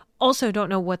through also don't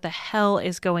know what the hell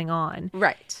is going on.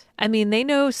 Right. I mean, they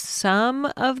know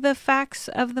some of the facts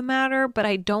of the matter, but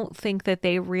I don't think that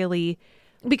they really,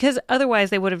 because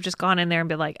otherwise they would have just gone in there and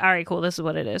been like, all right, cool, this is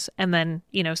what it is. And then,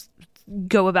 you know,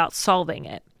 go about solving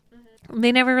it.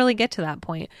 They never really get to that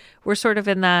point. We're sort of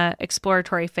in the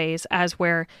exploratory phase, as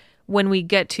where when we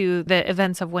get to the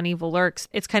events of When Evil Lurks,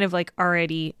 it's kind of like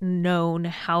already known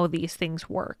how these things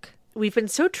work. We've been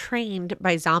so trained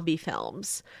by zombie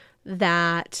films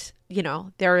that, you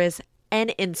know, there is an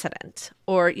incident,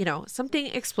 or, you know, something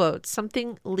explodes,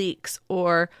 something leaks,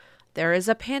 or there is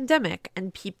a pandemic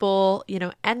and people, you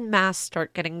know, en masse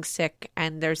start getting sick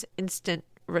and there's instant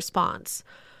response.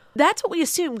 That's what we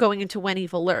assume going into When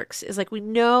Evil Lurks, is like, we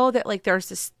know that like there's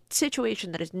this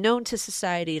situation that is known to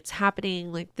society. It's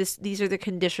happening like this. These are the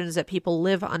conditions that people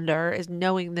live under, is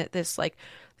knowing that this, like,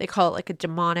 they call it like a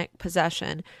demonic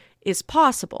possession, is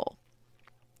possible.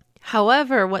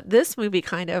 However, what this movie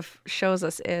kind of shows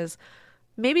us is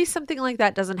maybe something like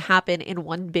that doesn't happen in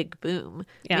one big boom.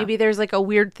 Yeah. Maybe there's like a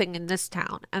weird thing in this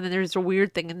town, and then there's a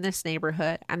weird thing in this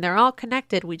neighborhood, and they're all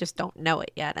connected. We just don't know it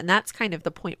yet. And that's kind of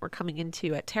the point we're coming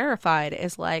into at Terrified,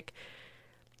 is like,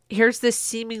 here's this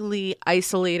seemingly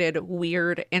isolated,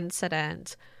 weird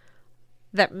incident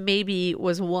that maybe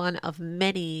was one of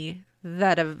many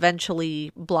that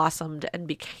eventually blossomed and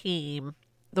became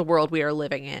the world we are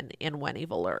living in When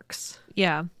Evil Lurks.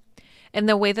 Yeah. And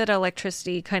the way that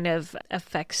electricity kind of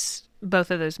affects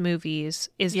both of those movies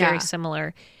is very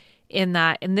similar, in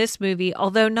that in this movie,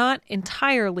 although not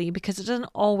entirely, because it doesn't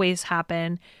always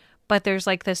happen, but there's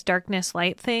like this darkness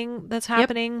light thing that's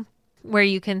happening where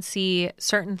you can see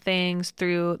certain things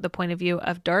through the point of view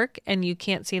of dark and you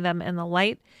can't see them in the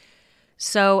light.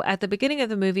 So at the beginning of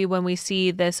the movie, when we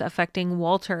see this affecting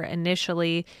Walter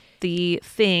initially, the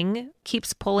thing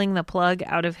keeps pulling the plug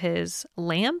out of his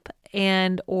lamp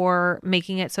and or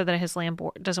making it so that his lamp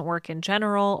doesn't work in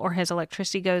general, or his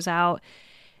electricity goes out.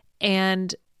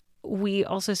 And we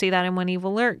also see that in When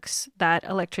Evil Lurks, that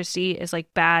electricity is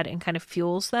like bad and kind of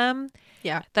fuels them.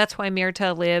 Yeah. That's why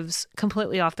Myrta lives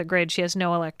completely off the grid. She has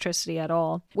no electricity at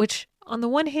all, which on the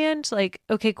one hand, like,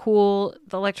 okay, cool,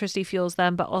 the electricity fuels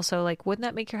them, but also like, wouldn't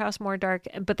that make your house more dark?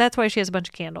 But that's why she has a bunch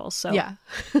of candles. So yeah.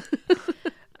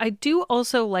 I do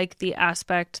also like the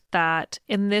aspect that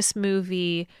in this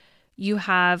movie, you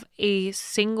have a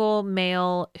single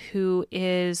male who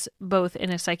is both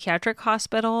in a psychiatric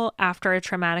hospital after a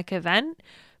traumatic event,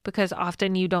 because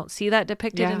often you don't see that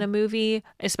depicted in a movie,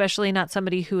 especially not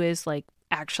somebody who is like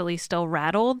actually still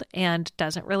rattled and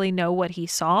doesn't really know what he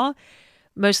saw.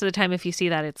 Most of the time, if you see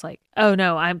that, it's like, oh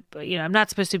no, I'm not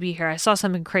supposed to be here. I saw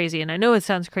something crazy, and I know it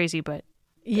sounds crazy, but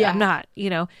I'm not,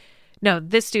 No,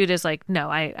 this dude is like, no,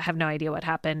 I have no idea what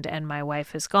happened, and my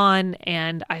wife is gone,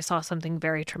 and I saw something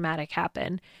very traumatic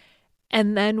happen.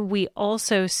 And then we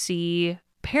also see,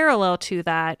 parallel to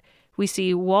that, we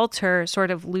see Walter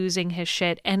sort of losing his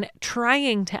shit and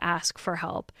trying to ask for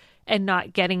help and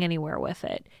not getting anywhere with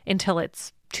it until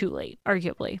it's too late,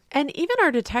 arguably. And even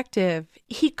our detective,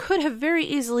 he could have very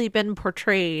easily been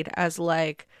portrayed as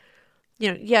like,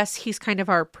 yes, he's kind of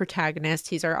our protagonist.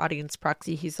 He's our audience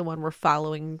proxy. He's the one we're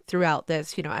following throughout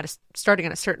this, starting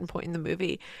at a certain point in the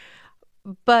movie.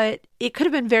 But it could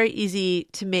have been very easy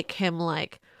to make him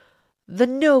like the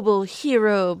noble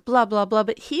hero, blah, blah, blah.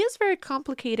 But he is very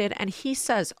complicated. And he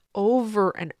says over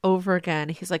and over again,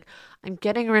 he's like, I'm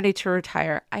getting ready to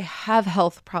retire. I have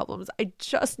health problems. I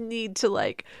just need to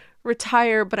like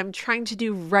retire, but I'm trying to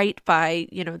do right by,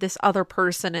 this other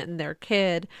person and their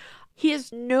kid. He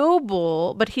is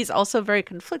noble, but he's also very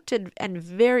conflicted and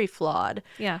very flawed.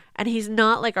 Yeah. And he's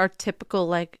not like our typical,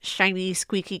 like, shiny,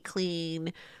 squeaky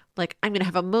clean, like, I'm going to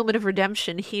have a moment of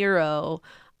redemption hero.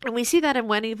 And we see that in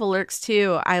When Evil Lurks,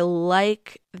 too. I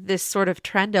like this sort of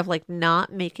trend of, like,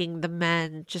 not making the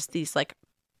men just these, like,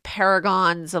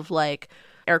 paragons of, like,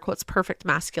 air quotes, perfect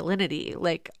masculinity.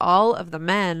 Like, all of the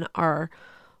men are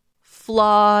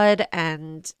flawed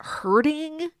and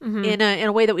hurting in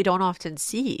a way that we don't often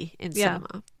see in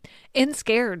cinema. And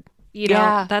scared.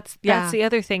 That's the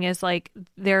other thing is like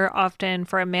they're often,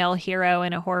 for a male hero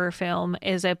in a horror film,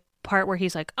 is a part where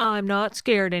he's like, oh, I'm not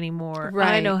scared anymore.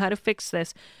 Right. I know how to fix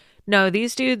this. No,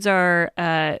 these dudes are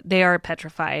they are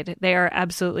petrified. They are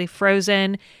absolutely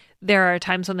frozen. There are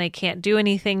times when they can't do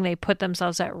anything. They put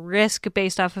themselves at risk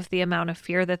based off of the amount of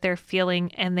fear that they're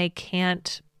feeling, and they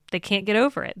can't get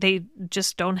over it. They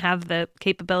just don't have the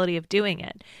capability of doing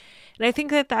it. And I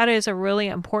think that is a really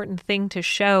important thing to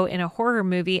show in a horror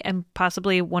movie, and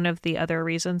possibly one of the other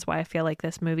reasons why I feel like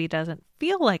this movie doesn't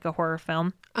feel like a horror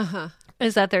film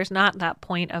is that there's not that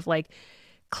point of like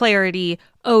clarity,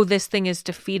 oh, this thing is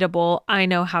defeatable, I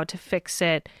know how to fix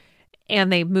it,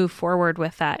 and they move forward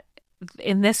with that.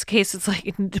 In this case, it's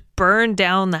like burn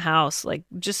down the house, like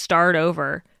just start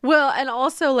over. Well, and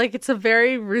also like it's a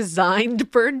very resigned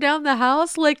burn down the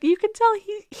house. Like you can tell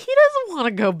he doesn't want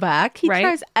to go back. He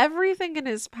tries everything in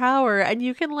his power, and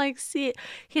you can like see it.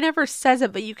 He never says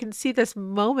it, but you can see this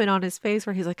moment on his face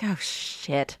where he's like, oh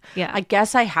shit. Yeah. I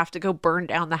guess I have to go burn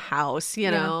down the house, you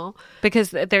know?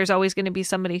 Because there's always going to be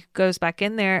somebody who goes back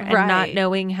in there and not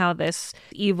knowing how this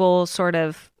evil sort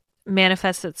of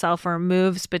manifests itself or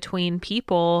moves between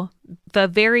people. The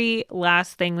very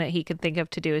last thing that he could think of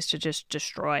to do is to just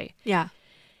destroy. Yeah.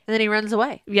 And then he runs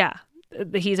away. Yeah.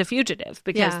 He's a fugitive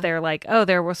because they're like, oh,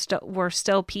 there were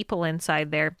still people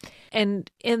inside there. And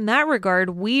in that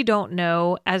regard, we don't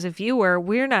know as a viewer,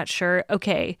 we're not sure.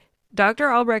 Okay,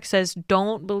 Dr. Albrecht says,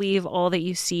 don't believe all that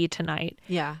you see tonight.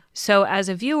 Yeah. So as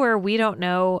a viewer, we don't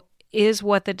know, is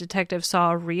what the detective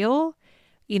saw real?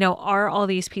 Are all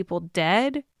these people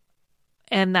dead?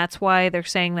 And that's why they're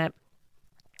saying that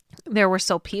there were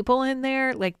still people in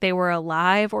there, like they were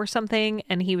alive or something,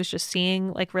 and he was just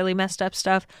seeing like really messed up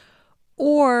stuff.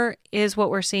 Or is what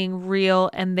we're seeing real,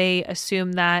 and they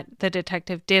assume that the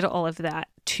detective did all of that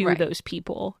to those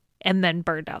people and then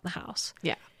burned down the house.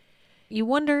 Yeah. You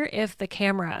wonder if the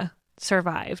camera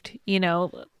survived,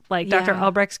 like Dr.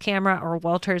 Albrecht's camera or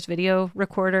Walter's video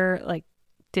recorder, like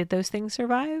did those things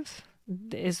survive?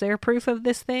 Is there proof of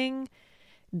this thing?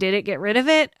 Did it get rid of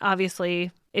it?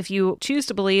 Obviously, if you choose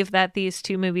to believe that these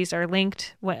two movies are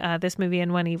linked, this movie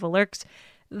and When Evil Lurks,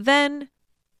 then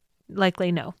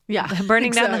likely no. Yeah.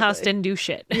 Burning down the house didn't do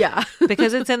shit. Yeah.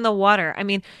 Because it's in the water. I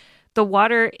mean, the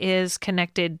water is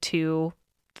connected to,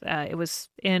 it was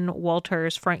in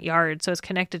Walter's front yard, so it's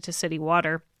connected to city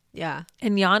water. Yeah.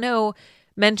 And Yano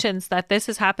mentions that this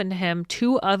has happened to him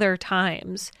 2 other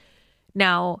times.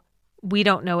 Now, we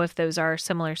don't know if those are a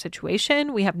similar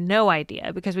situation. We have no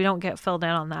idea because we don't get filled in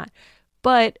on that.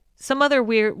 But some other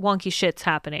weird, wonky shit's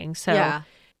happening. So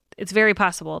it's very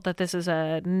possible that this is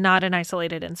not an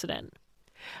isolated incident.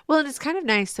 Well, and it's kind of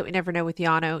nice that we never know with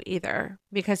Yano either,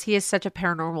 because he is such a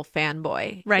paranormal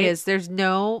fanboy. Right. There's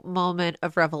no moment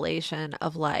of revelation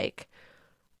of like,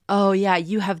 oh yeah,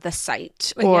 you have the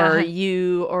sight, or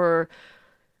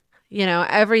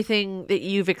everything that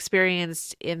you've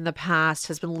experienced in the past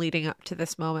has been leading up to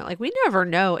this moment. Like, we never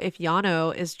know if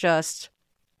Yano is just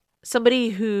somebody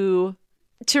who,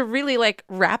 to really like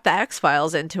wrap the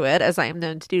X-Files into it, as I am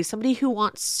known to do, somebody who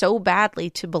wants so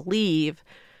badly to believe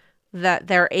that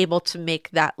they're able to make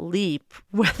that leap,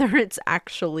 whether it's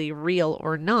actually real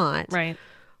or not. Right.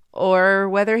 Or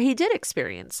whether he did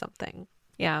experience something.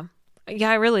 Yeah.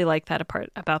 Yeah, I really like that part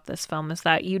about this film, is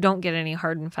that you don't get any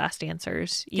hard and fast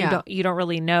answers. You don't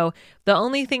really know. The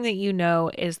only thing that you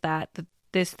know is that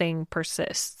this thing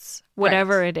persists.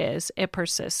 Whatever it is, it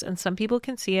persists. And some people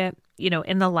can see it,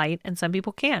 in the light, and some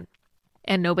people can't.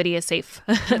 And nobody is safe.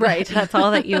 Right. That's all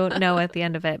that you know at the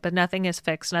end of it. But nothing is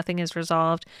fixed. Nothing is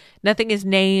resolved. Nothing is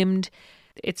named.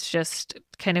 It's just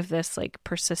kind of this like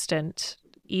persistent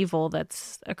evil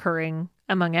that's occurring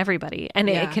among everybody. And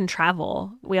it can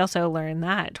travel. We also learn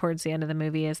that towards the end of the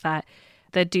movie, is that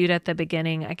the dude at the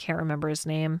beginning, I can't remember his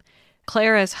name,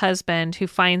 Clara's husband, who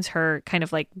finds her kind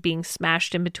of like being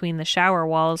smashed in between the shower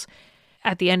walls.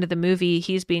 At the end of the movie,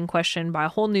 he's being questioned by a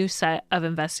whole new set of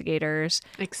investigators.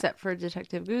 Except for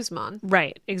Detective Guzman.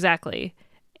 Right, exactly.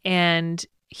 And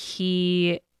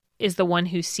he is the one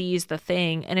who sees the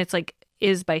thing. And it's like,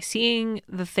 is by seeing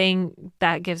the thing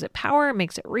that gives it power,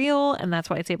 makes it real. And that's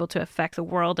why it's able to affect the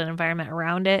world and environment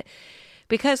around it.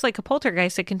 Because like a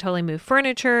poltergeist, it can totally move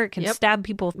furniture, it can stab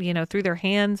people, through their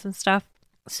hands and stuff.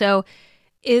 So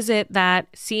is it that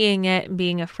seeing it and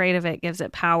being afraid of it gives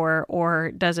it power,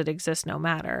 or does it exist no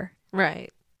matter?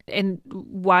 Right. And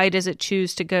why does it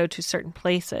choose to go to certain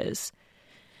places?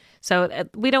 So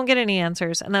we don't get any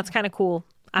answers, and that's kind of cool.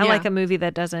 I like a movie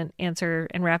that doesn't answer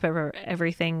and wrap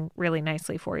everything really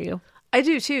nicely for you. I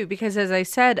do too, because as I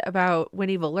said about When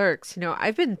Evil Lurks,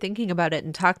 I've been thinking about it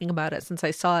and talking about it since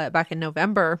I saw it back in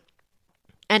November.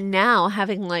 And now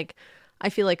having I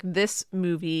feel like this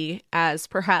movie as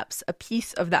perhaps a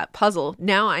piece of that puzzle.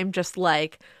 Now I'm just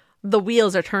like, the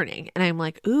wheels are turning, and I'm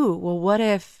like, ooh, well, what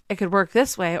if it could work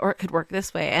this way, or it could work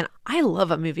this way? And I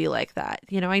love a movie like that.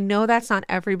 I know that's not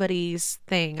everybody's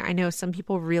thing. I know some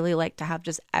people really like to have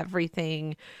just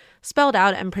everything spelled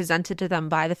out and presented to them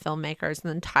by the filmmakers and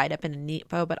then tied up in a neat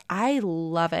bow. But I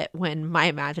love it when my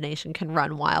imagination can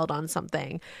run wild on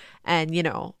something. And,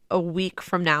 a week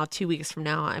from now, 2 weeks from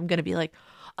now, I'm going to be like,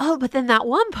 oh, but then that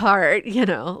one part,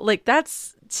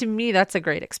 that's, to me, that's a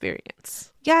great experience.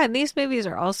 Yeah, and these movies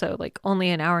are also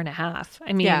only an hour and a half.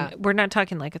 I mean, we're not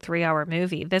talking like a 3-hour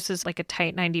movie. This is like a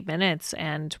tight 90 minutes,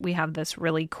 and we have this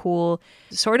really cool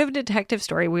sort of detective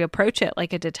story. We approach it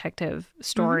like a detective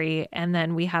story, and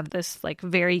then we have this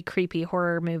very creepy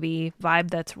horror movie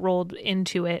vibe that's rolled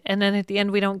into it. And then at the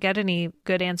end, we don't get any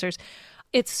good answers.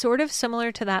 It's sort of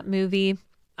similar to that movie.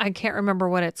 I can't remember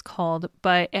what it's called,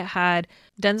 but it had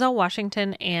Denzel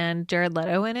Washington and Jared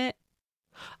Leto in it.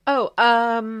 Oh,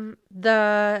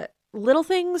 the Little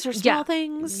Things or Small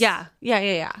Things? Yeah.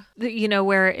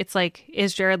 Where it's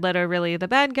is Jared Leto really the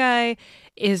bad guy?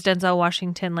 Is Denzel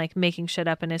Washington making shit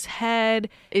up in his head?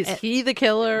 Is he the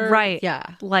killer? Right. Yeah.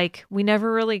 We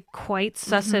never really quite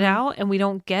suss it out, and we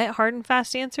don't get hard and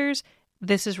fast answers.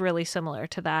 This is really similar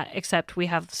to that, except we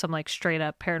have some straight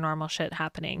up paranormal shit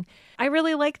happening. I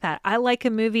really like that. I like a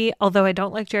movie, although I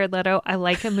don't like Jared Leto, I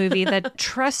like a movie that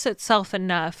trusts itself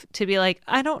enough to be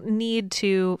I don't need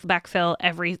to backfill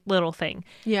every little thing.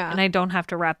 Yeah. And I don't have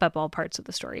to wrap up all parts of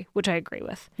the story, which I agree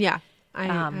with. Yeah,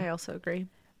 I also agree.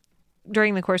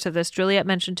 During the course of this, Juliet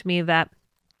mentioned to me that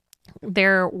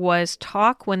there was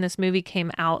talk when this movie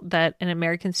came out that an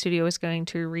American studio was going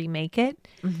to remake it,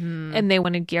 and they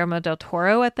wanted Guillermo del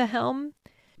Toro at the helm.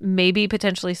 Maybe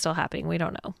potentially still happening. We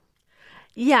don't know.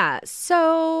 Yeah.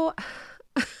 So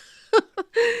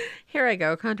here I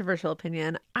go. Controversial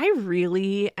opinion. I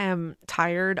really am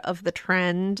tired of the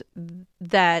trend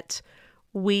that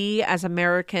we as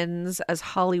Americans, as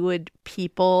Hollywood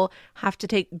people, have to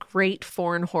take great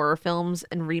foreign horror films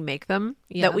and remake them.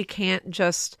 Yeah. That we can't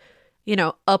just,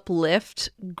 uplift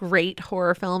great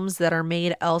horror films that are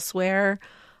made elsewhere.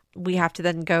 We have to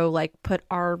then go like put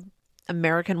our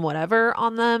American whatever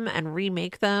on them and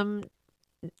remake them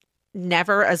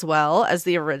never as well as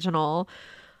the original.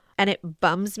 And it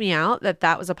bums me out that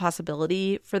that was a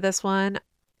possibility for this one.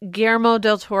 Guillermo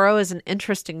del Toro is an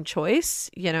interesting choice,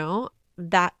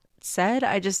 That said,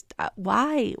 I just,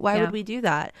 why? Why would we do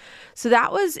that? So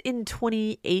that was in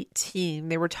 2018.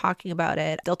 They were talking about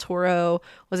it. Del Toro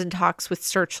was in talks with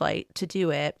Searchlight to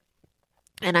do it.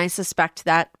 And I suspect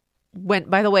that went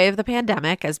by the way of the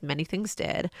pandemic, as many things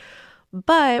did.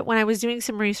 But when I was doing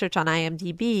some research on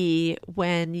IMDb,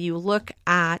 when you look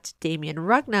at Damien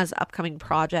Rugna's upcoming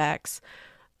projects,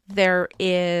 there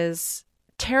is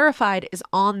Terrified is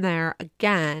on there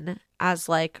again as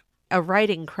like a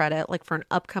writing credit, like for an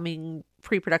upcoming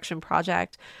pre-production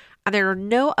project. And there are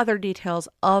no other details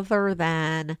other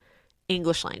than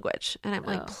English language. And I'm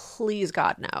like, please,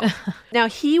 God, no. Now,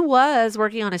 he was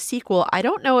working on a sequel. I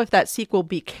don't know if that sequel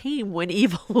became When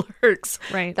Evil Lurks.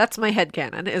 Right. That's my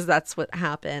headcanon, is that's what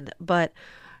happened. But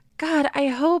God, I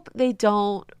hope they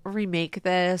don't remake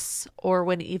this or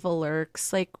When Evil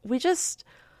Lurks. Like,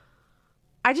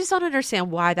 I just don't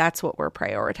understand why that's what we're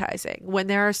prioritizing when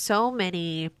there are so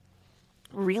many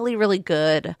really, really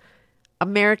good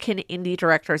American indie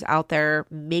directors out there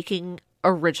making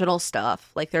original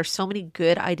stuff. Like, there's so many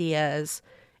good ideas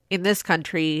in this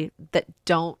country that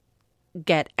don't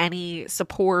get any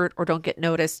support or don't get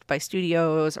noticed by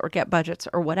studios or get budgets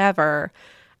or whatever.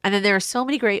 And then there are so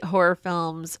many great horror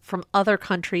films from other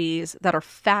countries that are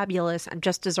fabulous and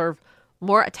just deserve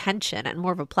more attention and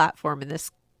more of a platform in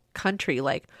this country.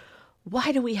 Like,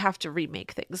 why do we have to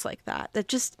remake things like that?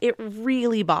 It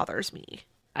really bothers me.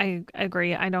 I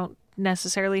agree. I don't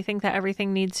necessarily think that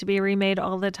everything needs to be remade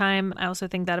all the time. I also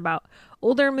think that about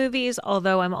older movies,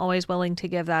 although I'm always willing to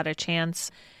give that a chance.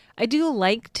 I do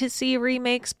like to see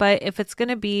remakes, but if it's going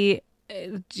to be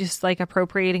just like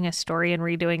appropriating a story and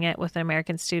redoing it with an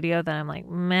American studio, then I'm like,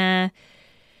 meh.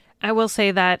 I will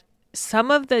say that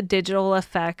some of the digital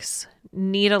effects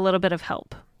need a little bit of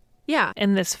help. Yeah.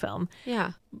 In this film.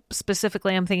 Yeah.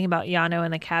 Specifically, I'm thinking about Yano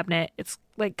and the cabinet. It's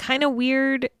like kind of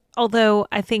weird, although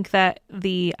I think that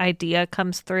the idea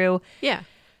comes through. Yeah.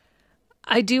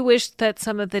 I do wish that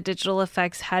some of the digital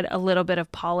effects had a little bit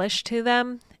of polish to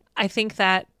them. I think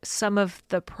that some of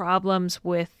the problems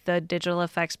with the digital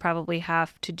effects probably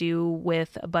have to do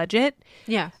with a budget.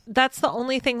 Yeah. That's the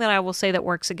only thing that I will say that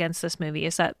works against this movie,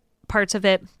 is that parts of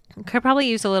it could probably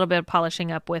use a little bit of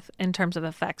polishing up with in terms of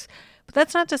effects. But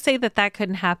that's not to say that that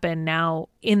couldn't happen now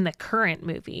in the current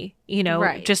movie,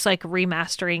 right. Just like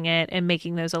remastering it and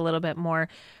making those a little bit more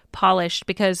polished,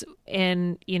 because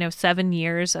in, 7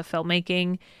 years of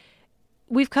filmmaking,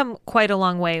 we've come quite a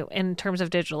long way in terms of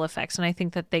digital effects. And I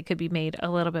think that they could be made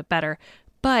a little bit better.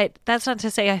 But that's not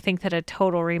to say I think that a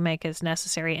total remake is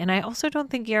necessary. And I also don't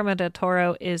think Guillermo del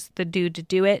Toro is the dude to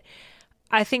do it.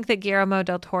 I think that Guillermo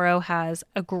del Toro has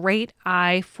a great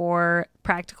eye for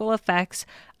practical effects.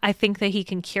 I think that he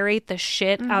can curate the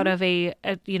shit out of a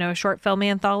short film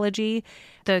anthology.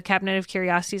 The Cabinet of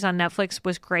Curiosities on Netflix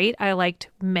was great. I liked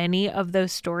many of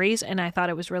those stories, and I thought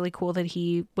it was really cool that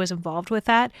he was involved with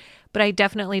that. But I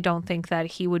definitely don't think that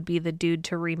he would be the dude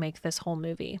to remake this whole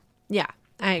movie. Yeah,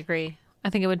 I agree. I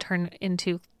think it would turn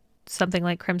into something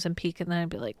like Crimson Peak, and then I'd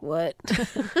be like, what?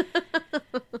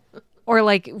 Or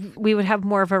like we would have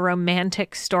more of a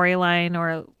romantic storyline,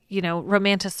 or,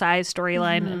 romanticized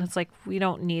storyline. And it's like, we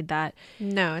don't need that.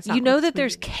 No, it's not. That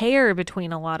there's care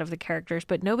between a lot of the characters,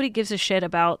 but nobody gives a shit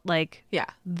about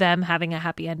them having a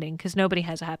happy ending, because nobody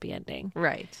has a happy ending.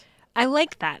 Right. I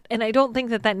like that. And I don't think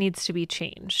that that needs to be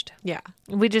changed. Yeah.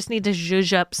 We just need to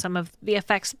zhuzh up some of the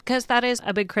effects, because that is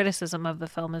a big criticism of the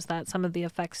film, is that some of the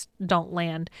effects don't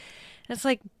land. And it's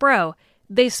like, bro,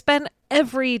 they spent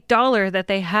every dollar that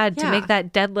they had to make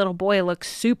that dead little boy look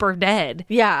super dead.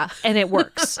 Yeah. And it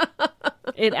works.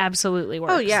 It absolutely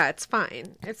works. Oh, yeah. It's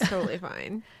fine. It's totally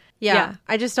fine. Yeah.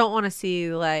 I just don't want to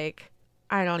see, I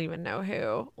don't even know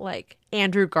who,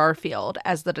 Andrew Garfield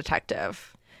as the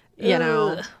detective.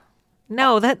 No,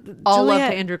 all love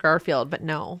Juliet, to Andrew Garfield, but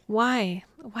no. Why?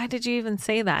 Why did you even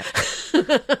say that?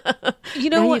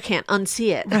 Now you can't unsee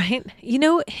it. Right?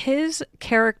 His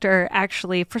character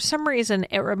actually, for some reason,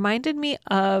 it reminded me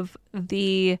of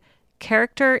the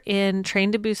character in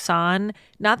Train to Busan.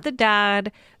 Not the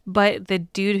dad, but the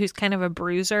dude who's kind of a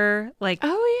bruiser.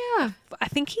 Oh, yeah. I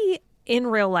think he, in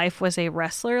real life, was a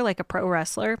wrestler, like a pro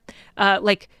wrestler.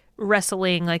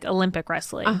 Wrestling, like Olympic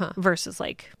wrestling versus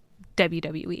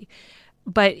WWE.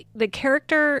 But the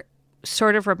character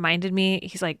sort of reminded me,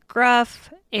 he's like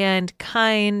gruff and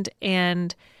kind,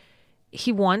 and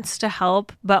he wants to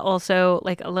help, but also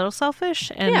like a little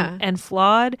selfish and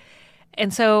flawed.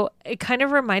 And so it kind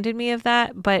of reminded me of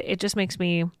that, but it just makes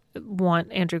me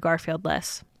want Andrew Garfield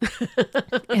less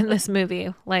in this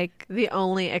movie. Like, the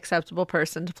only acceptable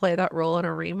person to play that role in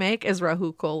a remake is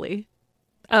Rahul Kohli.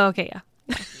 oh, okay, yeah.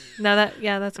 No,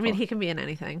 that's I mean, cool. he can be in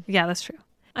anything. Yeah, that's true.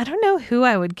 I don't know who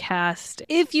I would cast.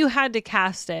 If you had to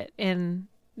cast it in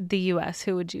the US,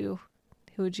 who would you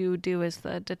do as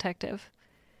the detective?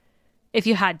 If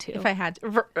you had to. If I had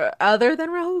to, other than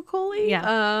Rahul Kohli?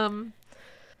 Yeah.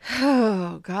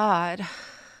 Oh, God.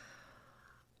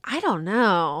 I don't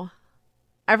know.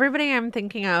 Everybody I'm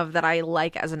thinking of that I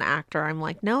like as an actor, I'm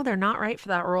like, no, they're not right for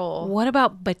that role. What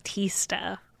about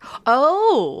Batista?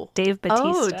 Oh. Dave Batista.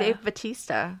 Oh, Dave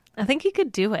Batista. I think he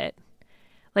could do it.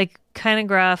 Like, kind of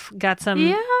gruff, got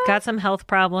some health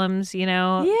problems, you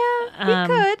know? Yeah, he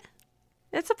could.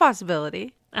 It's a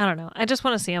possibility. I don't know. I just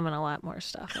want to see him in a lot more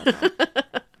stuff.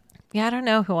 Yeah, I don't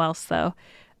know who else, though.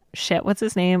 Shit, what's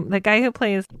his name? The guy who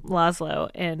plays Laszlo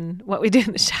in What We Do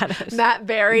in the Shadows. Matt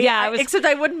Berry? Yeah, except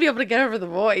I wouldn't be able to get over the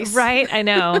voice. Right, I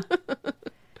know.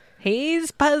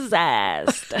 He's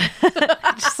possessed.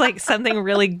 Just like something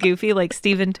really goofy, like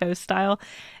Stephen Toast style.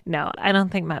 No, I don't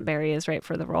think Matt Berry is right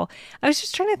for the role. I was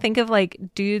just trying to think of like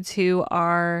dudes who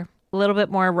are a little bit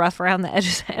more rough around the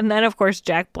edges. And then, of course,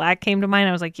 Jack Black came to mind.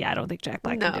 I was like, yeah, I don't think Jack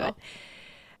Black can do it.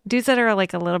 Dudes that are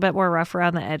like a little bit more rough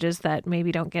around the edges that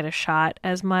maybe don't get a shot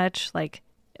as much, like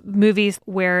movies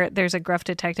where there's a gruff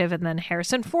detective and then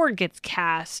Harrison Ford gets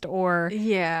cast, or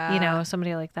you know,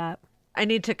 somebody like that. I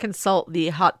need to consult the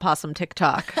Hot Possum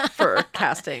TikTok for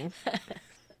casting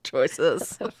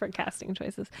choices. For casting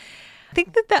choices. I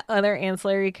think that the other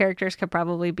ancillary characters could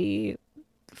probably be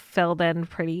filled in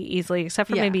pretty easily, except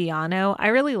for maybe Yano. I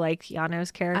really liked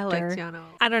Yano's character. I liked Yano.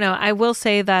 I don't know. I will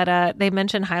say that they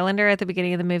mentioned Highlander at the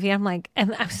beginning of the movie. I'm like,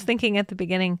 and I was thinking at the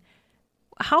beginning,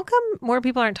 how come more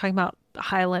people aren't talking about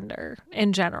Highlander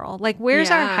in general? Like,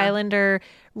 where's our Highlander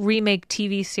remake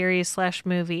TV series /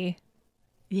 movie?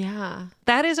 Yeah.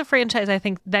 That is a franchise, I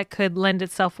think, that could lend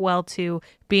itself well to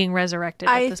being resurrected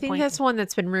at this point. I think that's one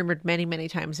that's been rumored many, many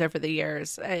times over the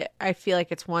years. I feel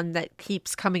like it's one that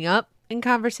keeps coming up in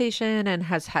conversation and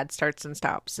has had starts and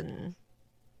stops and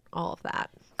all of that.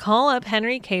 Call up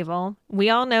Henry Cavill. We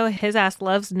all know his ass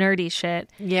loves nerdy shit.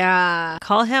 Yeah.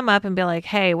 Call him up and be like,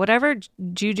 hey, whatever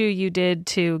juju you did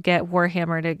to get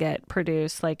Warhammer to get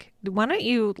produced, like, why don't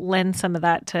you lend some of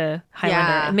that to Highlander?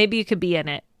 Yeah. And maybe you could be in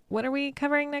it. What are we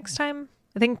covering next time?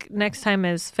 I think next time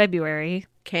is February.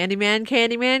 Candyman,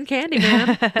 Candyman,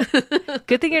 Candyman.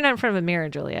 Good thing you're not in front of a mirror,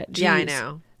 Juliet. Jeez. Yeah, I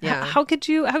know. Yeah. How could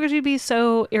you be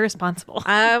so irresponsible?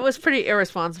 I was pretty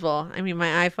irresponsible. I mean,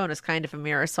 my iPhone is kind of a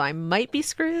mirror, so I might be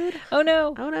screwed. Oh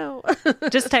no. Oh no.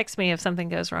 Just text me if something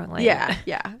goes wrong later.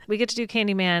 Yeah. We get to do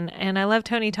Candyman, and I love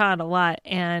Tony Todd a lot,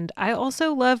 and I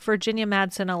also love Virginia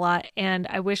Madsen a lot, and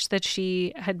I wish that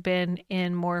she had been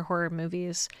in more horror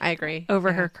movies. I agree.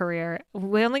 Over her career.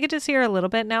 We only get to see her a little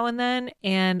bit now and then,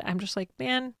 and I'm just like,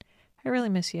 man, I really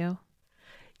miss you.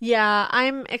 Yeah,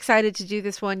 I'm excited to do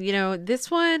this one. You know,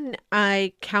 this one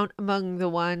I count among the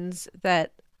ones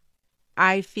that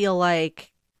I feel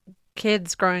like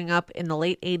kids growing up in the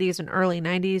late 80s and early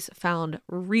 90s found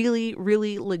really,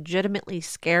 really legitimately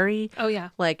scary. Oh, yeah.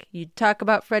 Like, you'd talk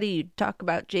about Freddy, you'd talk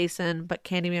about Jason, but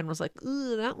Candyman was like,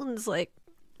 ooh, that one's like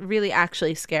really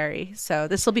actually scary. So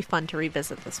this will be fun to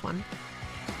revisit this one.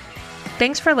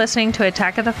 Thanks for listening to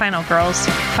Attack of the Final Girls.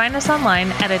 Find us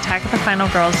online at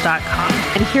attackofthefinalgirls.com.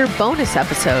 And hear bonus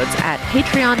episodes at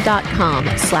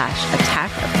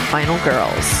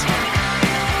patreon.com/attackofthefinalgirls.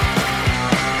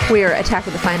 We're Attack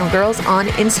of the Final Girls on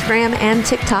Instagram and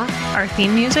TikTok. Our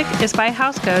theme music is by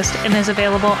House Ghost and is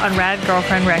available on Rad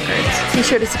Girlfriend Records. Be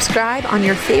sure to subscribe on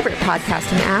your favorite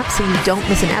podcasting app so you don't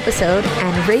miss an episode,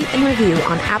 and rate and review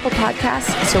on Apple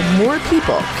Podcasts so more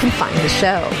people can find the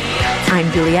show. I'm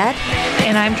Juliet.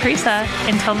 And I'm Teresa.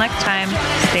 Until next time,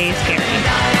 stay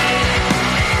scary.